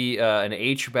going to be an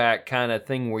H-back kind of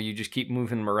thing where you just keep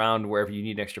moving him around wherever you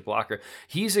need an extra blocker.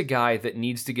 He's a guy that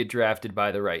needs to get drafted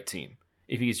by the right team.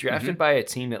 If he's drafted by a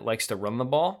team that likes to run the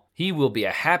ball, he will be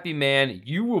a happy man,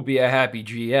 you will be a happy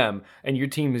GM, and your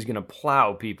team is going to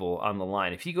plow people on the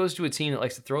line. If he goes to a team that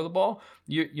likes to throw the ball,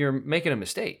 you're making a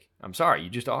mistake. I'm sorry, you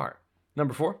just are.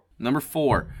 Number 4? Number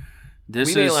 4.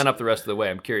 We may line up the rest of the way.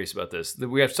 I'm curious about this.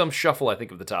 We have some shuffle, I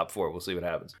think, of the top 4. We'll see what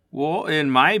happens. Well, it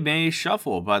may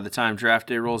shuffle by the time draft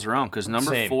day rolls around because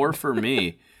number 4 for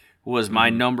me was my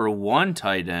number 1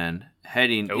 tight end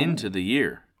heading into the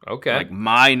year. Okay. Like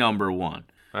my number 1.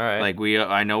 All right. Like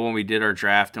I know when we did our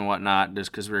draft and whatnot,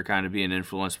 just because we were kind of being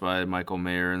influenced by Michael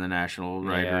Mayer and the national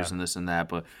writers and this and that,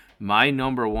 but my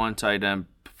number 1 tight end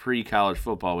pre-college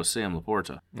football was Sam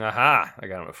Laporta. Aha. I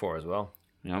got him at 4 as well.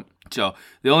 Yep. So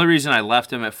the only reason I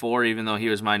left him at 4, even though he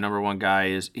was my number 1 guy,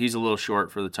 is he's a little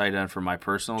short for the tight end for my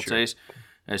personal taste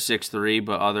at 6'3",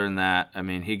 but other than that, I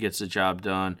mean, he gets the job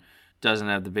done. Doesn't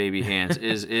have the baby hands.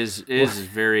 is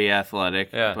very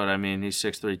athletic, but I mean, he's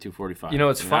 6'3", 245. You know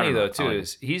what's funny though too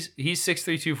is he's 6'3",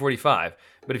 245.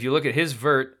 But if you look at his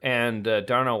vert and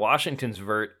Darnell Washington's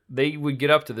vert, they would get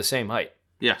up to the same height.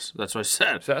 Yes, that's what I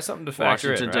said. So that's something to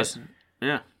factor in,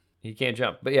 right? He can't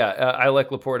jump. But yeah, I like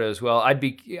Laporta as well. I'd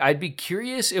be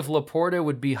curious if Laporta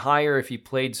would be higher if he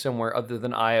played somewhere other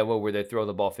than Iowa where they throw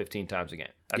the ball 15 times a game.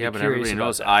 But everybody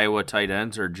knows Iowa tight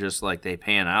ends are just like they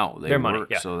pan out. They're money,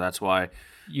 work, so that's why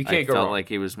you can't go felt wrong. Like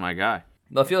he was my guy.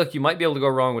 I feel like you might be able to go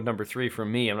wrong with number 3 for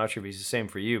me. I'm not sure if he's the same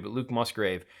for you, but Luke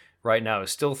Musgrave right now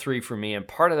is still 3 for me. And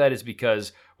part of that is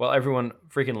because, while everyone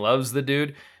freaking loves the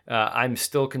dude, I'm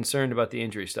still concerned about the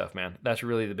injury stuff, man. That's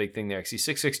really the big thing there. 'Cause he's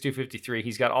 6'6", 253.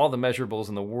 He's got all the measurables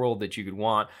in the world that you could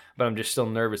want, but I'm just still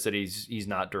nervous that he's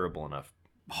not durable enough.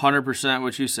 100%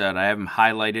 what you said. I have him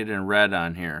highlighted in red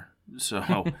on here. So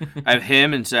I have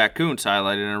him and Zach Kuntz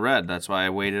highlighted in red. That's why I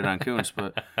waited on Kuntz.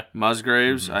 But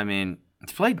Musgraves, I mean,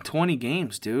 he's played 20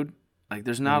 games, dude. Like,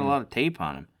 there's not a lot of tape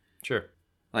on him. Sure.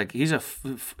 Like,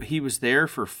 he was there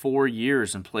for 4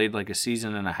 years and played like a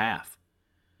season and a half.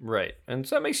 Right. And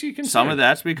so that makes you concerned. Some of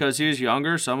that's because he was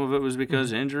younger. Some of it was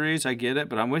because of injuries. I get it,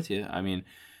 but I'm with you. I mean,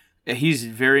 he's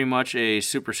very much a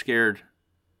super scared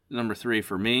number 3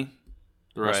 for me.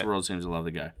 The rest of the world seems to love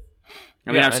the guy.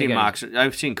 I mean,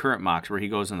 I've seen current mocks where he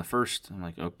goes in the first. I'm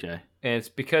like, okay. And it's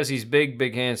because he's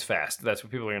big hands, fast. That's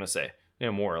what people are going to say.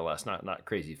 More or less. Not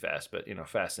crazy fast, but,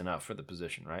 fast enough for the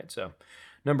position, right? So,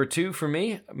 number 2 for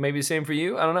me, maybe the same for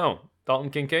you. I don't know. Dalton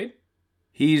Kincaid?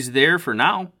 He's there for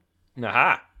now.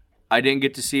 Aha. I didn't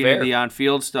get to see any of the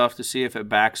on-field stuff to see if it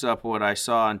backs up what I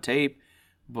saw on tape.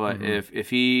 But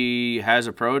if he has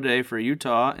a pro day for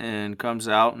Utah and comes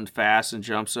out and fast and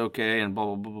jumps okay and blah,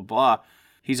 blah, blah, blah, blah,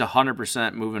 he's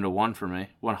 100% moving to 1 for me.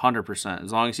 100%.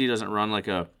 As long as he doesn't run like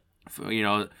if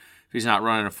he's not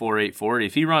running a 4.8 40.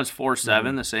 If he runs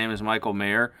 4.7, the same as Michael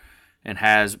Mayer, and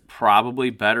has probably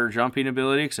better jumping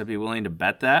ability, because I'd be willing to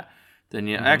bet that, then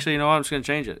actually, I'm just going to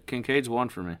change it. Kincaid's 1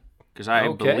 for me. Because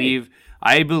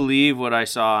I believe what I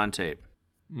saw on tape.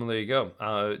 Well, there you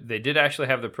go. They did actually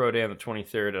have the pro day on the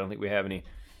 23rd. I don't think we have any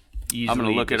easily I'm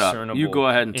going to look it up. You go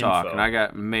ahead and talk, info. and I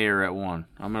got Mayer at 1.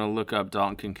 I'm going to look up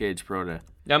Dalton Kincaid's pro day.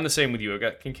 I'm the same with you. I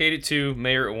got Kincaid at 2,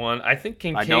 Mayer at 1. I think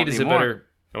Kincaid is a better...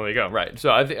 Oh, there you go. Right.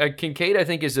 So Kincaid, I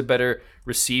think, is a better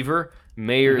receiver.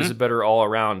 Mayer is a better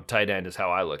all-around tight end, is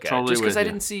how I look at it. Just because I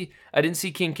didn't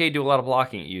see Kincaid do a lot of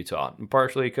blocking at Utah, and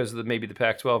partially because of maybe the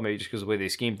Pac-12, maybe just because of the way they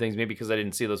scheme things, maybe because I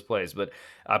didn't see those plays. But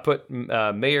I put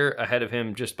Mayer ahead of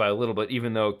him just by a little bit,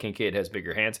 even though Kincaid has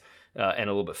bigger hands and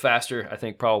a little bit faster. I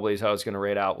think probably is how it's going to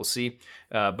rate out. We'll see.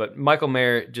 But Michael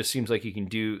Mayer just seems like he can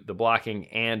do the blocking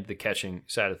and the catching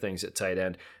side of things at tight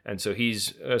end, and so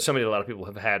he's somebody that a lot of people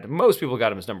have had. Most people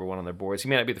got him as number 1 on their boards. He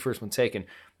may not be the first one taken,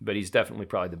 but he's definitely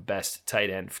probably the best tight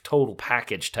end, total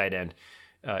package tight end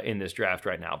in this draft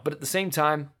right now. But at the same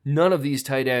time, none of these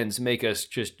tight ends make us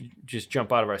just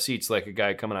jump out of our seats like a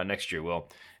guy coming out next year will,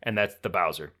 and that's the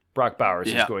Bowser. Brock Bowers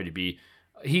is going to be,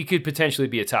 he could potentially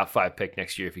be a top 5 pick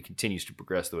next year if he continues to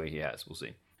progress the way he has. We'll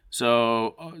see.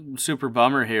 So, super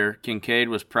bummer here. Kincaid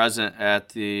was present at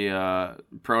the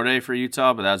pro day for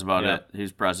Utah, but that's about it. He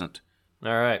was present.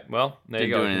 All right. Well, there you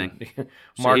go. Didn't do anything.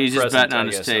 So he's just betting on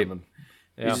his tape.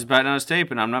 He's just betting on his tape,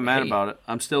 and I'm not mad about it.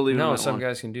 I'm still leaving him at 1. Some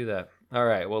guys can do that. All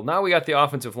right. Well, now we got the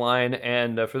offensive line,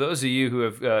 and for those of you who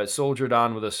have soldiered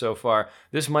on with us so far,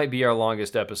 this might be our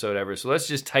longest episode ever. So let's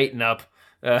just tighten up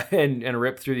and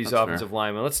rip through these offensive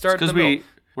linemen. Let's start because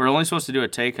we're only supposed to do a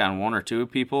take on 1 or 2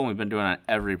 people, and we've been doing it on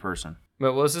every person.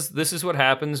 But this is what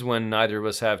happens when neither of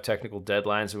us have technical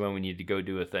deadlines and when we need to go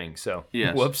do a thing. So,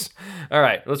 Whoops. All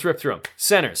right, let's rip through them.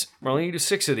 Centers. We're only going to do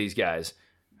 6 of these guys.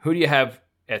 Who do you have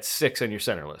at 6 on your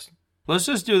center list? Let's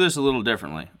just do this a little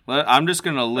differently. I'm just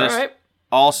going to list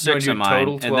all 6 of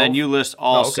mine, and then you list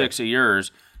all 6 of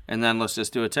yours, and then let's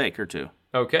just do a take or 2.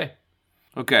 Okay.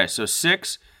 Okay, so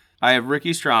 6, I have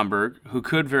Ricky Stromberg, who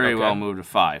could very well move to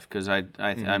 5 because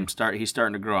he's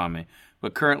starting to grow on me.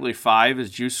 But currently 5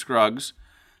 is Juice Scruggs,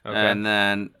 and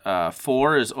then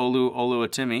 4 is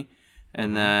Oluwatimi,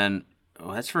 and then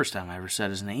that's the first time I ever said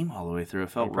his name all the way through.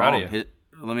 It felt wrong. You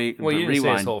didn't rewind.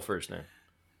 say his whole first name.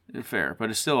 Fair, but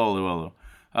it's still Olu.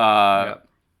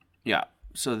 Yeah.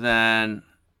 So then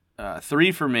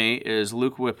 3 for me is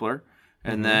Luke Whippler,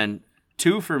 and then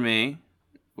 2 for me,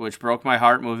 which broke my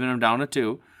heart moving him down to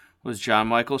 2, was John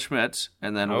Michael Schmitz,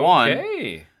 and then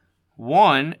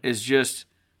 1 is just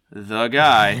the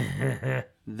guy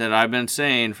that I've been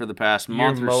saying for the past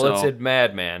month or so. Your mulleted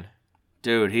madman.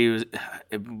 Dude, he was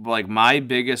like my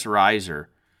biggest riser.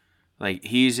 Like,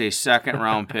 he's a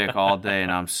second-round pick all day,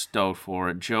 and I'm stoked for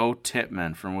it. Joe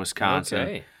Tippmann from Wisconsin.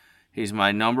 Okay. He's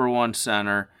my number 1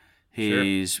 center.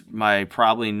 He's my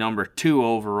probably number 2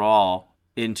 overall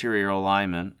interior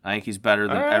lineman. I think he's better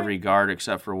than every guard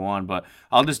except for 1, but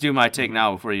I'll just do my take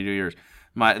now before you do yours.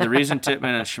 The reason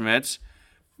Tippmann and Schmitz,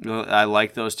 I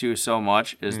like those 2 so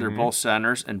much, is they're both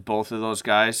centers, and both of those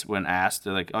guys, when asked,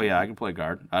 they're like, oh, yeah, I can play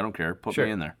guard. I don't care. Put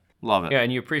me in there. Love it. Yeah,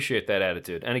 and you appreciate that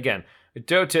attitude. And again,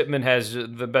 Joe Tippmann has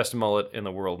the best mullet in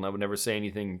the world, and I would never say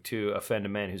anything to offend a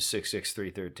man who's 6'6",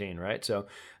 313, right? So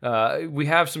we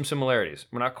have some similarities.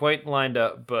 We're not quite lined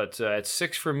up, but at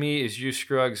 6 for me is Hugh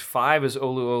Scruggs, 5 is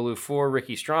Olu, 4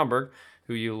 Ricky Stromberg,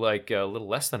 who you like a little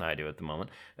less than I do at the moment.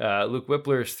 Luke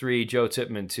Whippler is 3, Joe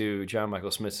Tippmann 2, John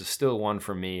Michael Smith is still 1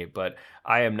 for me, but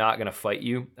I am not going to fight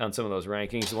you on some of those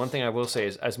rankings. The one thing I will say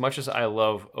is, as much as I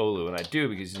love Olu, and I do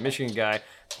because he's a Michigan guy,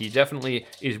 he definitely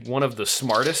is one of the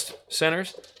smartest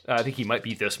centers. I think he might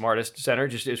be the smartest center,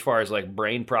 just as far as like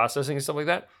brain processing and stuff like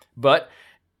that. But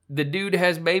the dude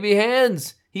has baby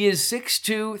hands. He is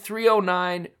 6'2",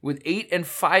 309 with 8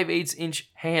 5/8 inch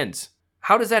hands.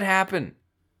 How does that happen?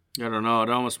 I don't know. It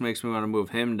almost makes me want to move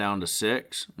him down to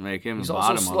 6, make him the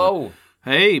bottom. He's also slow.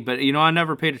 Hey, but I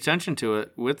never paid attention to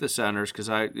it with the centers because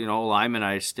linemen,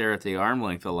 I stare at the arm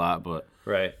length a lot. But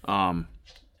right.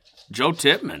 Joe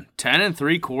Tippmann, 10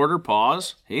 3/4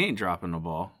 pause. He ain't dropping the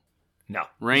ball. No.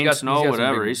 Rain, snow,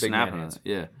 whatever. He's snapping it.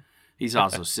 Yeah. He's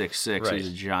also 6'6". Right. He's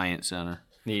a giant center.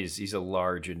 He's a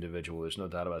large individual. There's no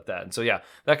doubt about that. And so, yeah,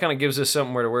 that kind of gives us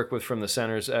somewhere to work with from the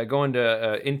centers. Going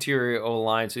to interior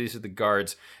O-line, so these are the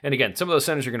guards. And again, some of those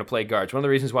centers are going to play guards. One of the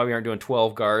reasons why we aren't doing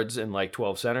 12 guards and like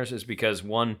 12 centers is because,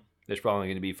 one, there's probably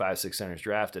going to be 5-6 centers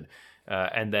drafted.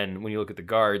 And then when you look at the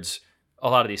guards, a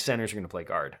lot of these centers are going to play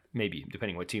guard, maybe,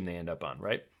 depending what team they end up on,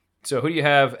 right? So who do you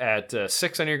have at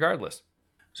 6 on your guard list?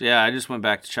 So, yeah, I just went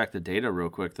back to check the data real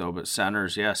quick, though. But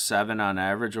centers, 7 on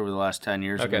average over the last 10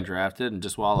 years have been drafted. And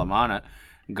just while I'm on it,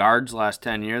 guards last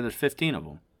 10 years, there's 15 of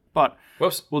them. But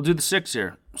we'll do the 6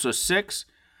 here. So 6,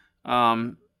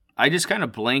 I just kind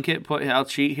of blanket I'll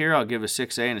cheat here. I'll give a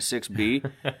 6A and a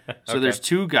 6B. So there's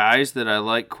 2 guys that I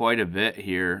like quite a bit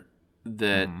here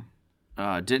that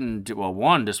didn't do, well,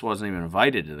 one just wasn't even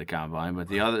invited to the combine, but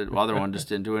the other one just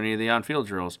didn't do any of the on-field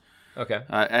drills. Okay.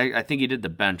 I think he did the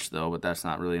bench, though, but that's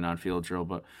not really an on-field drill.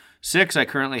 But 6, I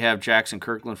currently have Jackson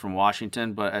Kirkland from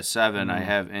Washington, but at 7, I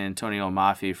have Antonio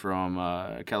Mafi from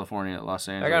California at Los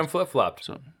Angeles. I got him flip-flopped.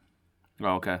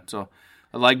 Okay. So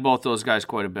I like both those guys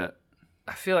quite a bit.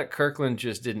 I feel like Kirkland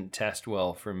just didn't test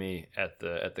well for me at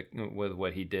the with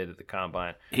what he did at the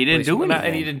combine. He didn't do anything.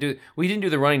 And he didn't do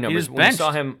the running numbers. When we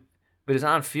saw him, but his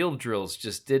on-field drills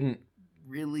just didn't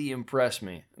really impressed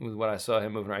me with what I saw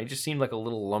him moving around. He just seemed like a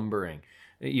little lumbering,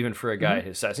 even for a guy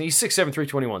his size. And he's 6'7",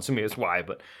 321, so maybe that's why,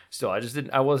 but still,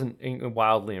 I wasn't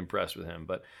wildly impressed with him.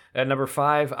 But at number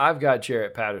 5, I've got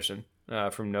Jarrett Patterson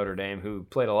from Notre Dame, who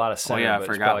played a lot of center. I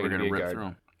forgot we're going to rip through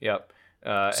him. Yep.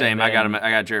 Same, then,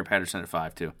 I got Jarrett Patterson at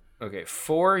 5, too. Okay,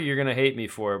 4, you're going to hate me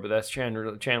for, but that's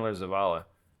Chandler Zavala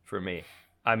for me.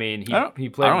 I mean, he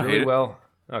played really well.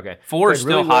 Okay. 4 is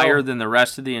still higher than the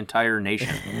rest of the entire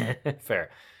nation.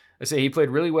 Fair. I say he played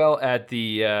really well at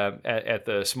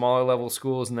the smaller level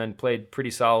schools, and then played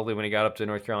pretty solidly when he got up to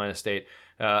North Carolina State.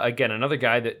 Again, another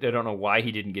guy that I don't know why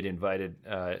he didn't get invited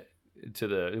to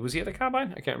the. Was he at the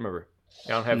combine? I can't remember.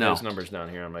 I don't have those numbers down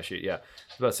here on my sheet. Yeah, I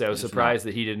was about to say I was surprised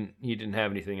that he didn't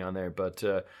have anything on there. But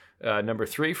number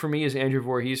 3 for me is Andrew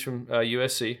Voorhees from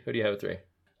USC. Who do you have at 3?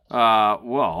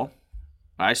 Well,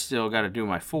 I still got to do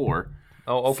my 4.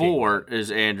 Oh, okay. 4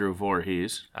 is Andrew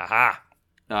Voorhees. Aha.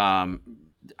 I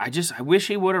wish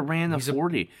he would have ran the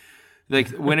 40. Like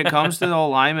when it comes to the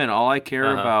linemen, all I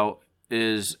care about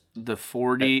is the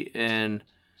 40 and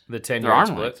the 10-yard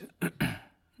split.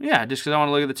 Yeah, just because I want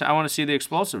to look at I want to see the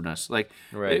explosiveness. Like,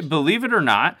 right. Believe it or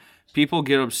not, people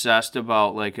get obsessed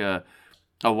about like a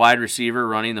wide receiver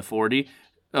running the 40.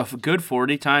 A good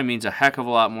 40 time means a heck of a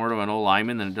lot more to an old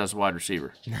lineman than it does a wide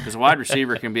receiver. Because a wide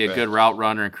receiver can be a good route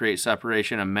runner and create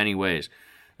separation in many ways.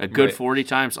 A good 40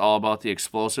 time is all about the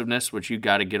explosiveness, which you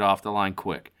got to get off the line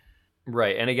quick.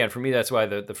 Right, and again, for me, that's why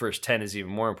the first 10 is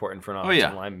even more important for an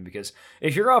offensive lineman, because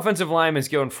if your offensive lineman's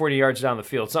going 40 yards down the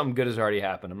field, something good has already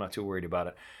happened. I'm not too worried about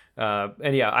it.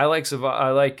 I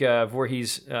like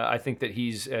Voorhees. I think that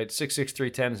he's at 6'6",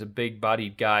 310 is a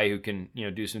big-bodied guy who can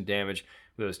do some damage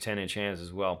with those 10-inch hands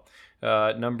as well.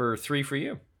 Number 3 for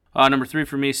you? Number 3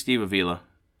 for me, Steve Avila,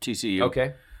 TCU.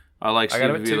 Okay. I like Steve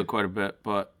Avila quite a bit,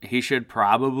 but he should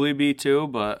probably be 2,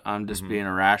 but I'm just being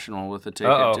irrational with the take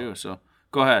at 2, so...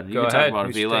 Go ahead. You can talk about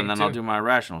Avila, and then I'll do my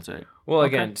irrational take. Well,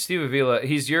 again, Steve Avila,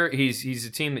 he's a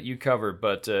team that you cover,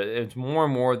 but it's more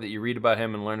and more that you read about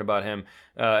him and learn about him.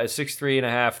 At 6'3 and a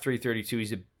half, 332,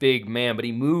 he's a big man, but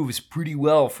he moves pretty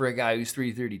well for a guy who's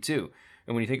 332.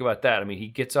 And when you think about that, I mean, he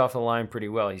gets off the line pretty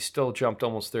well. He still jumped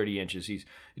almost 30 inches. He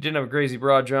didn't have a crazy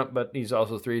broad jump, but he's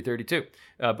also 332.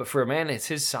 But for a man that's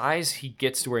his size, he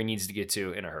gets to where he needs to get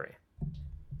to in a hurry.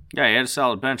 Yeah, he had a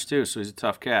solid bench, too, so he's a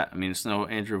tough cat. I mean, it's no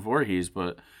Andrew Voorhees,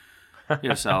 but he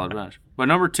had a solid bench. But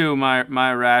number 2,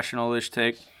 my rational-ish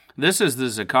take, This is the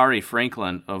Zachary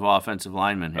Franklin of offensive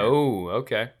linemen here. Oh,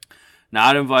 okay.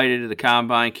 Not invited to the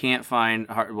combine. Can't find.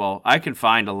 Well, I can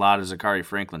find a lot of Zachary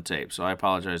Franklin tape, so I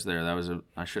apologize there.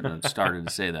 I shouldn't have started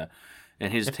to say that.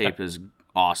 And his tape is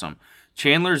awesome.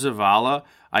 Chandler Zavala,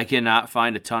 I cannot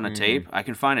find a ton of tape. I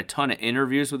can find a ton of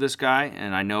interviews with this guy,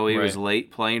 and I know he was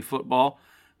late playing football,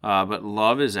 but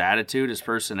love his attitude, his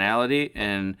personality,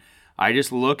 and I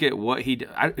just look at what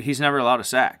he's never allowed a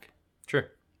sack. Sure.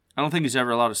 I don't think he's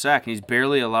ever allowed a sack. He's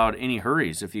barely allowed any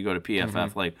hurries if you go to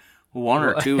PFF, like one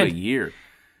or two a year.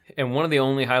 And one of the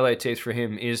only highlight tapes for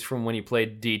him is from when he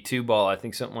played D2 ball, I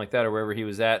think something like that, or wherever he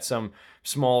was at, some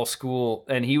small school,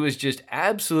 and he was just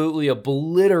absolutely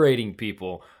obliterating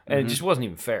people, and it just wasn't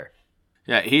even fair.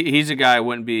 Yeah, he's a guy.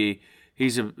 Wouldn't be.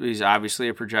 He's obviously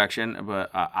a projection, but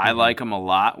I like him a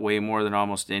lot, way more than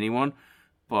almost anyone.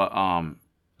 But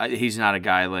he's not a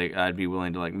guy like I'd be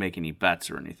willing to like make any bets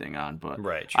or anything on. But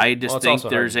sure. I just think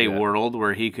there's a world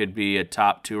where he could be a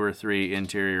top 2 or 3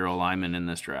 interior lineman in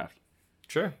this draft.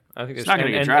 Sure, I think it's not going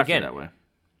to get drafted that way.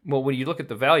 Well, when you look at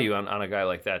the value on a guy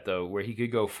like that, though, where he could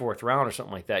go 4th round or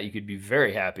something like that, you could be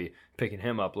very happy picking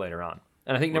him up later on.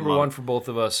 And I think number 1 for both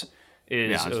of us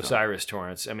is Osiris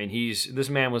Torrance. I mean, this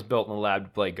man was built in the lab to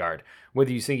play guard.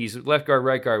 Whether you think he's left guard,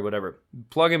 right guard, whatever,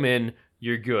 plug him in,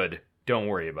 you're good. Don't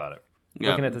worry about it. Yeah,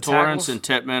 looking at the Torrance and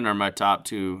Tittman are my top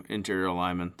 2 interior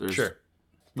linemen. Sure.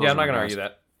 Yeah, I'm not going to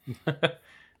argue that.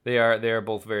 They are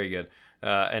both very good.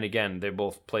 And again, they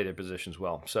both play their positions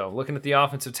well. So looking at the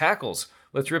offensive tackles,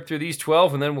 let's rip through these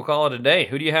 12 and then we'll call it a day.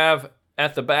 Who do you have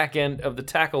at the back end of the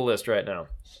tackle list right now?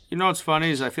 You know what's funny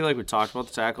is I feel like we talked about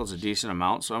the tackles a decent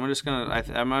amount, so I'm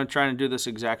gonna try and do this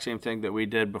exact same thing that we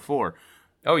did before.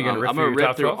 Oh, you're gonna rip through your top 12? I'm gonna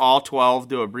rip through all 12,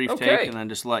 do a brief take, and then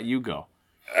just let you go.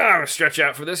 I'm gonna stretch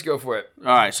out for this. Go for it.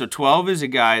 All right, so 12 is a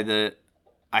guy that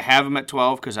I have him at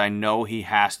 12 because I know he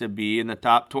has to be in the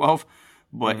top 12.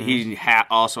 But he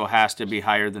also has to be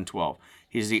higher than 12.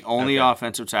 He's the only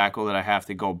offensive tackle that I have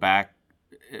to go back.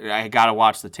 I got to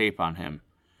watch the tape on him.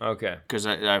 Okay. Because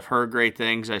I've heard great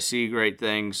things. I see great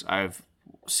things. I've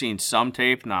seen some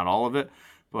tape, not all of it.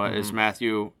 But it's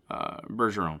Matthew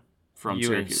Bergeron from Syracuse.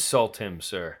 You insult him,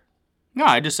 sir. No,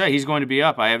 I just say he's going to be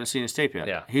up. I haven't seen his tape yet.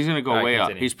 Yeah. He's going to go way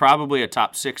up. He's probably a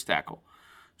top 6 tackle,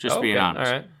 just being honest.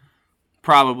 All right.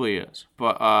 Probably is.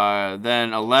 But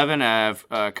then 11, I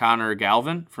have Connor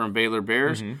Galvin from Baylor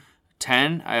Bears.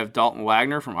 10, I have Dalton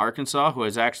Wagner from Arkansas, who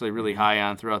is actually really high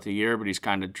on throughout the year, but he's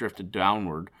kind of drifted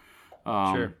downward.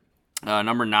 Sure.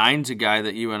 Number 9 is a guy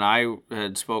that you and I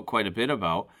had spoke quite a bit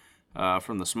about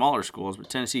from the smaller schools, but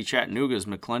Tennessee Chattanooga's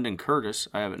McClendon Curtis.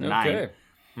 I have at 9. Okay.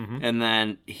 And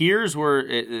then here's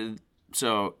where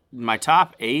so my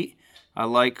top 8 I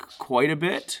like quite a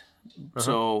bit.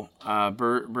 So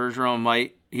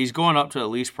Bergeron he's going up to at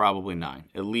least probably 9,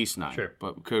 at least 9, sure,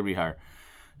 but could be higher.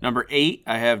 Number 8,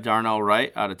 I have Darnell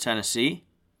Wright out of Tennessee.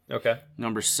 Okay.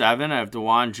 Number 7, I have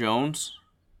DeJuan Jones,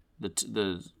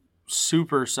 the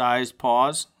super-sized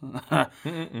paws.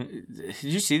 Did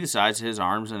you see the size of his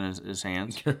arms and his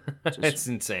hands? It's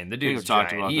insane. The dude's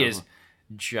giant. He is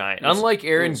giant. Unlike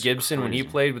Aaron Gibson when he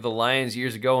played with the Lions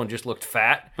years ago and just looked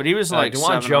fat. But he was like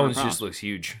DeJuan Jones just looks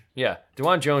huge. Yeah,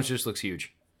 DeJuan Jones just looks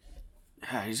huge.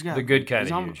 Yeah, he's got the good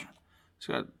kind of huge. He's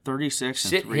got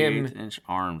 36 and 3/8-inch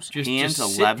arms. Hands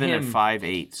 11 and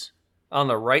 5/8. On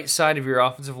the right side of your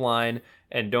offensive line,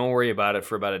 and don't worry about it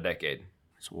for about a decade.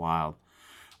 It's wild.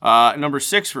 Number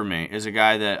 6 for me is a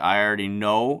guy that I already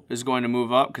know is going to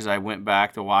move up because I went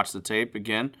back to watch the tape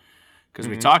again. Because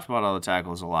we talked about all the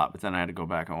tackles a lot, but then I had to go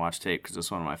back and watch tape because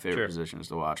it's one of my favorite positions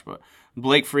to watch. But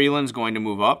Blake Freeland's going to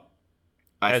move up.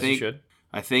 As he should.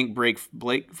 I think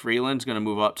Blake Freeland's going to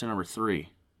move up to number 3.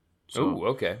 So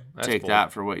okay. That's take bold.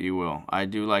 that for what you will. I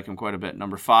do like him quite a bit.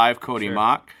 Number 5, Cody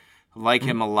Mock. I like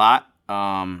him a lot.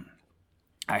 I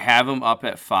have him up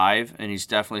at 5, and he's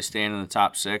definitely staying in the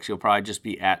top 6. He'll probably just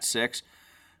be at 6,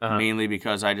 mainly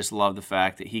because I just love the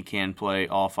fact that he can play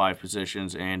all 5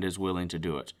 positions and is willing to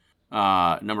do it.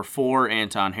 Number 4,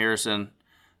 Anton Harrison,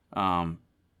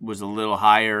 was a little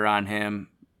higher on him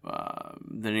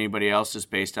than anybody else just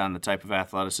based on the type of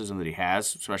athleticism that he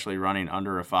has, especially running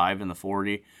under a 5 in the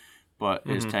 40. But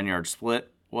his 10-yard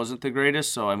split wasn't the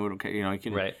greatest, so I moved him. He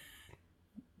can. Right.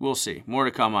 We'll see. More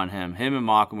to come on him. Him and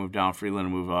Mock will move down.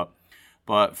 Freeland will move up.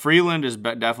 But Freeland is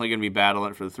definitely going to be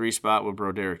battling for the 3 spot with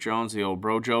Broderick Jones, the old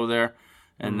Brojo there.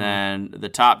 And then the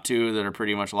top 2 that are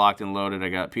pretty much locked and loaded, I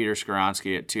got Peter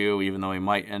Skoronski at 2, even though he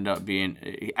might end up being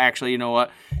 – actually, you know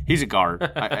what? He's a guard.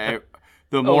 The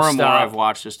more and more I've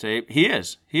watched this tape, he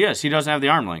is. He doesn't have the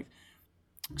arm length.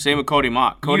 Same with Cody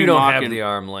Mock. You don't have the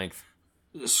arm length.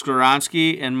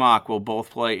 Skoronski and Mock will both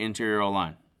play interior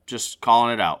line. Just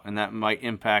calling it out. And that might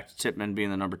impact Tippmann being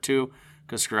the number 2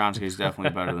 because Skoronski is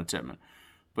definitely better than Tippmann.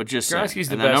 But just Skoronski's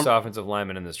the best offensive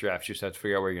lineman in this draft. You just have to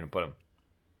figure out where you're going to put him.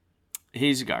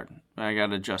 He's a guard. I got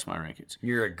to adjust my rankings.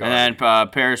 You're a guard. And then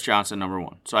Paris Johnson, number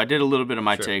 1. So I did a little bit of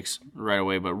my takes right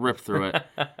away, but rip through it.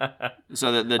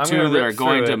 So the two that are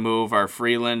going to move are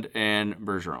Freeland and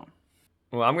Bergeron.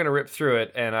 Well, I'm going to rip through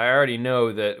it, and I already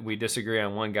know that we disagree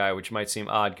on one guy, which might seem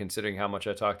odd considering how much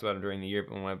I talked about him during the year,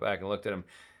 but when I went back and looked at him,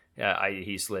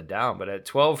 he slid down. But at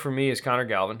 12 for me is Connor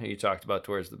Galvin, who you talked about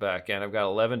towards the back end. I've got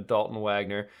 11, Dalton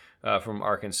Wagner from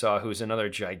Arkansas, who's another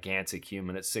gigantic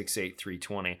human at 6'8",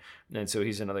 320. And so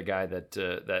he's another guy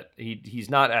that he's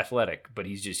not athletic, but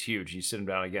he's just huge. He's sitting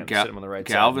down again, sitting on the right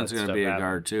Galvin's side. Galvin's going to be a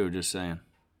guard too, just saying.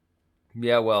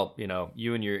 Yeah, well,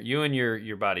 you and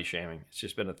your body shaming. It's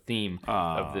just been a theme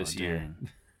of this year.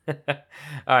 All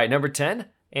right, number 10,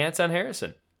 Anton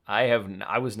Harrison.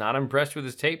 I was not impressed with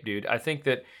his tape, dude. I think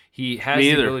that he has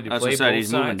the ability to play both sides.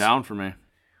 He's moving down for me.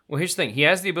 Well, here's the thing. He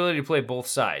has the ability to play both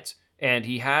sides, and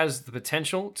he has the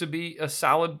potential to be a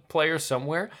solid player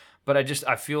somewhere, but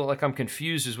I feel like I'm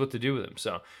confused as what to do with him.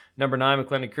 So, number 9,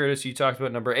 McClendon Curtis, you talked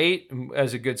about. Number 8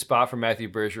 as a good spot for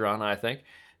Matthew Bergeron, I think.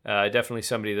 Definitely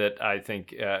somebody that I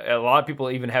think a lot of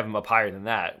people even have him up higher than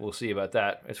that. We'll see about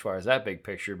that as far as that big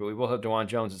picture. But we both have DeJuan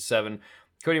Jones at 7.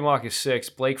 Cody Mock is 6.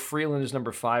 Blake Freeland is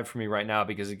number 5 for me right now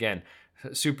because, again,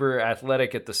 super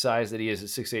athletic at the size that he is at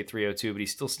 6'8", 302, but he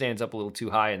still stands up a little too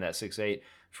high in that 6'8"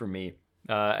 for me.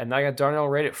 And I got Darnell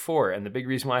Wright at 4. And the big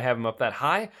reason why I have him up that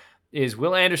high is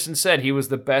Will Anderson said he was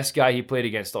the best guy he played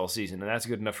against all season, and that's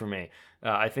good enough for me.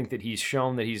 I think that he's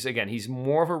shown that he's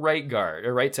more of a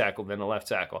right tackle than a left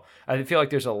tackle. I feel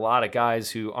like there's a lot of guys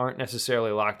who aren't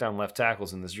necessarily locked down left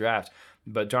tackles in this draft,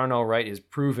 but Darnell Wright is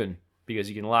proven because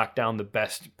he can lock down the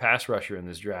best pass rusher in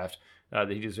this draft that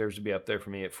he deserves to be up there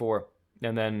for me at 4.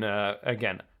 And then,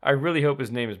 again, I really hope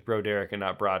his name is Broderick and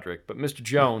not Broderick, but Mr.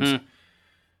 Jones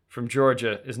from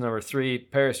Georgia is number 3.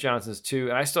 Paris Johnson's 2.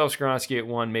 And I still have Skoronski at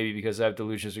 1, maybe because I have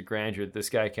delusions of grandeur.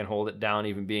 This guy can hold it down,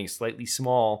 even being slightly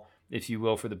small, if you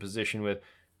will, for the position with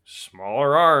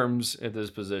smaller arms at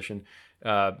this position.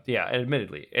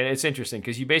 Admittedly. And it's interesting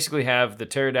because you basically have the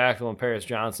pterodactyl and Paris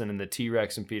Johnson and the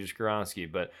T-Rex and Peter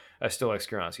Skoronski, but I still like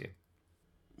Skoronski.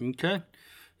 Okay.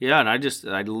 Yeah, and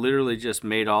I literally just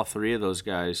made all 3 of those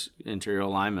guys interior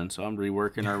linemen, so I'm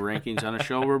reworking our rankings on a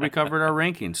show where we covered our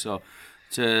rankings. So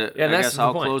I guess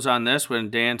I'll close on this. When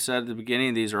Dan said at the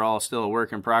beginning, these are all still a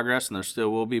work in progress and there still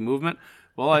will be movement.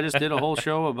 Well, I just did a whole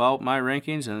show about my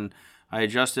rankings, and I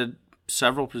adjusted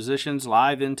several positions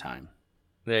live in time.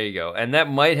 There you go. And that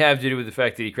might have to do with the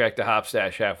fact that he cracked the hop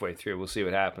stash halfway through. We'll see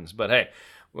what happens. But hey,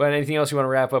 anything else you want to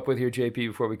wrap up with here, JP,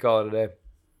 before we call it a day?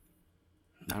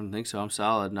 I don't think so. I'm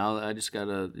solid. Now I just got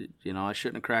to, I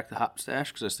shouldn't have cracked the hop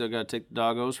stash because I still got to take the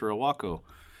doggos for a walko.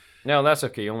 No, that's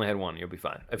okay. You only had one. You'll be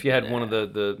fine. If you had one of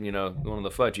the one of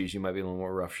the fudgies, you might be in a little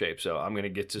more rough shape. So I'm going to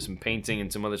get to some painting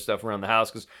and some other stuff around the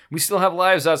house because we still have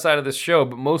lives outside of this show,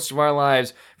 but most of our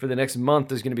lives for the next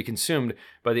month is going to be consumed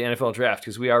by the NFL draft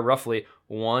because we are roughly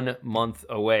 1 month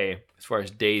away as far as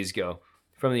days go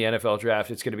from the NFL draft.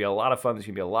 It's going to be a lot of fun. There's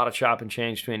going to be a lot of chop and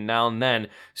change between now and then.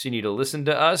 So you need to listen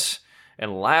to us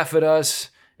and laugh at us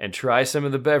and try some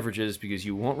of the beverages because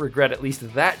you won't regret at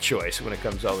least that choice when it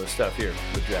comes to all this stuff here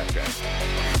with Draft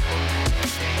Guys.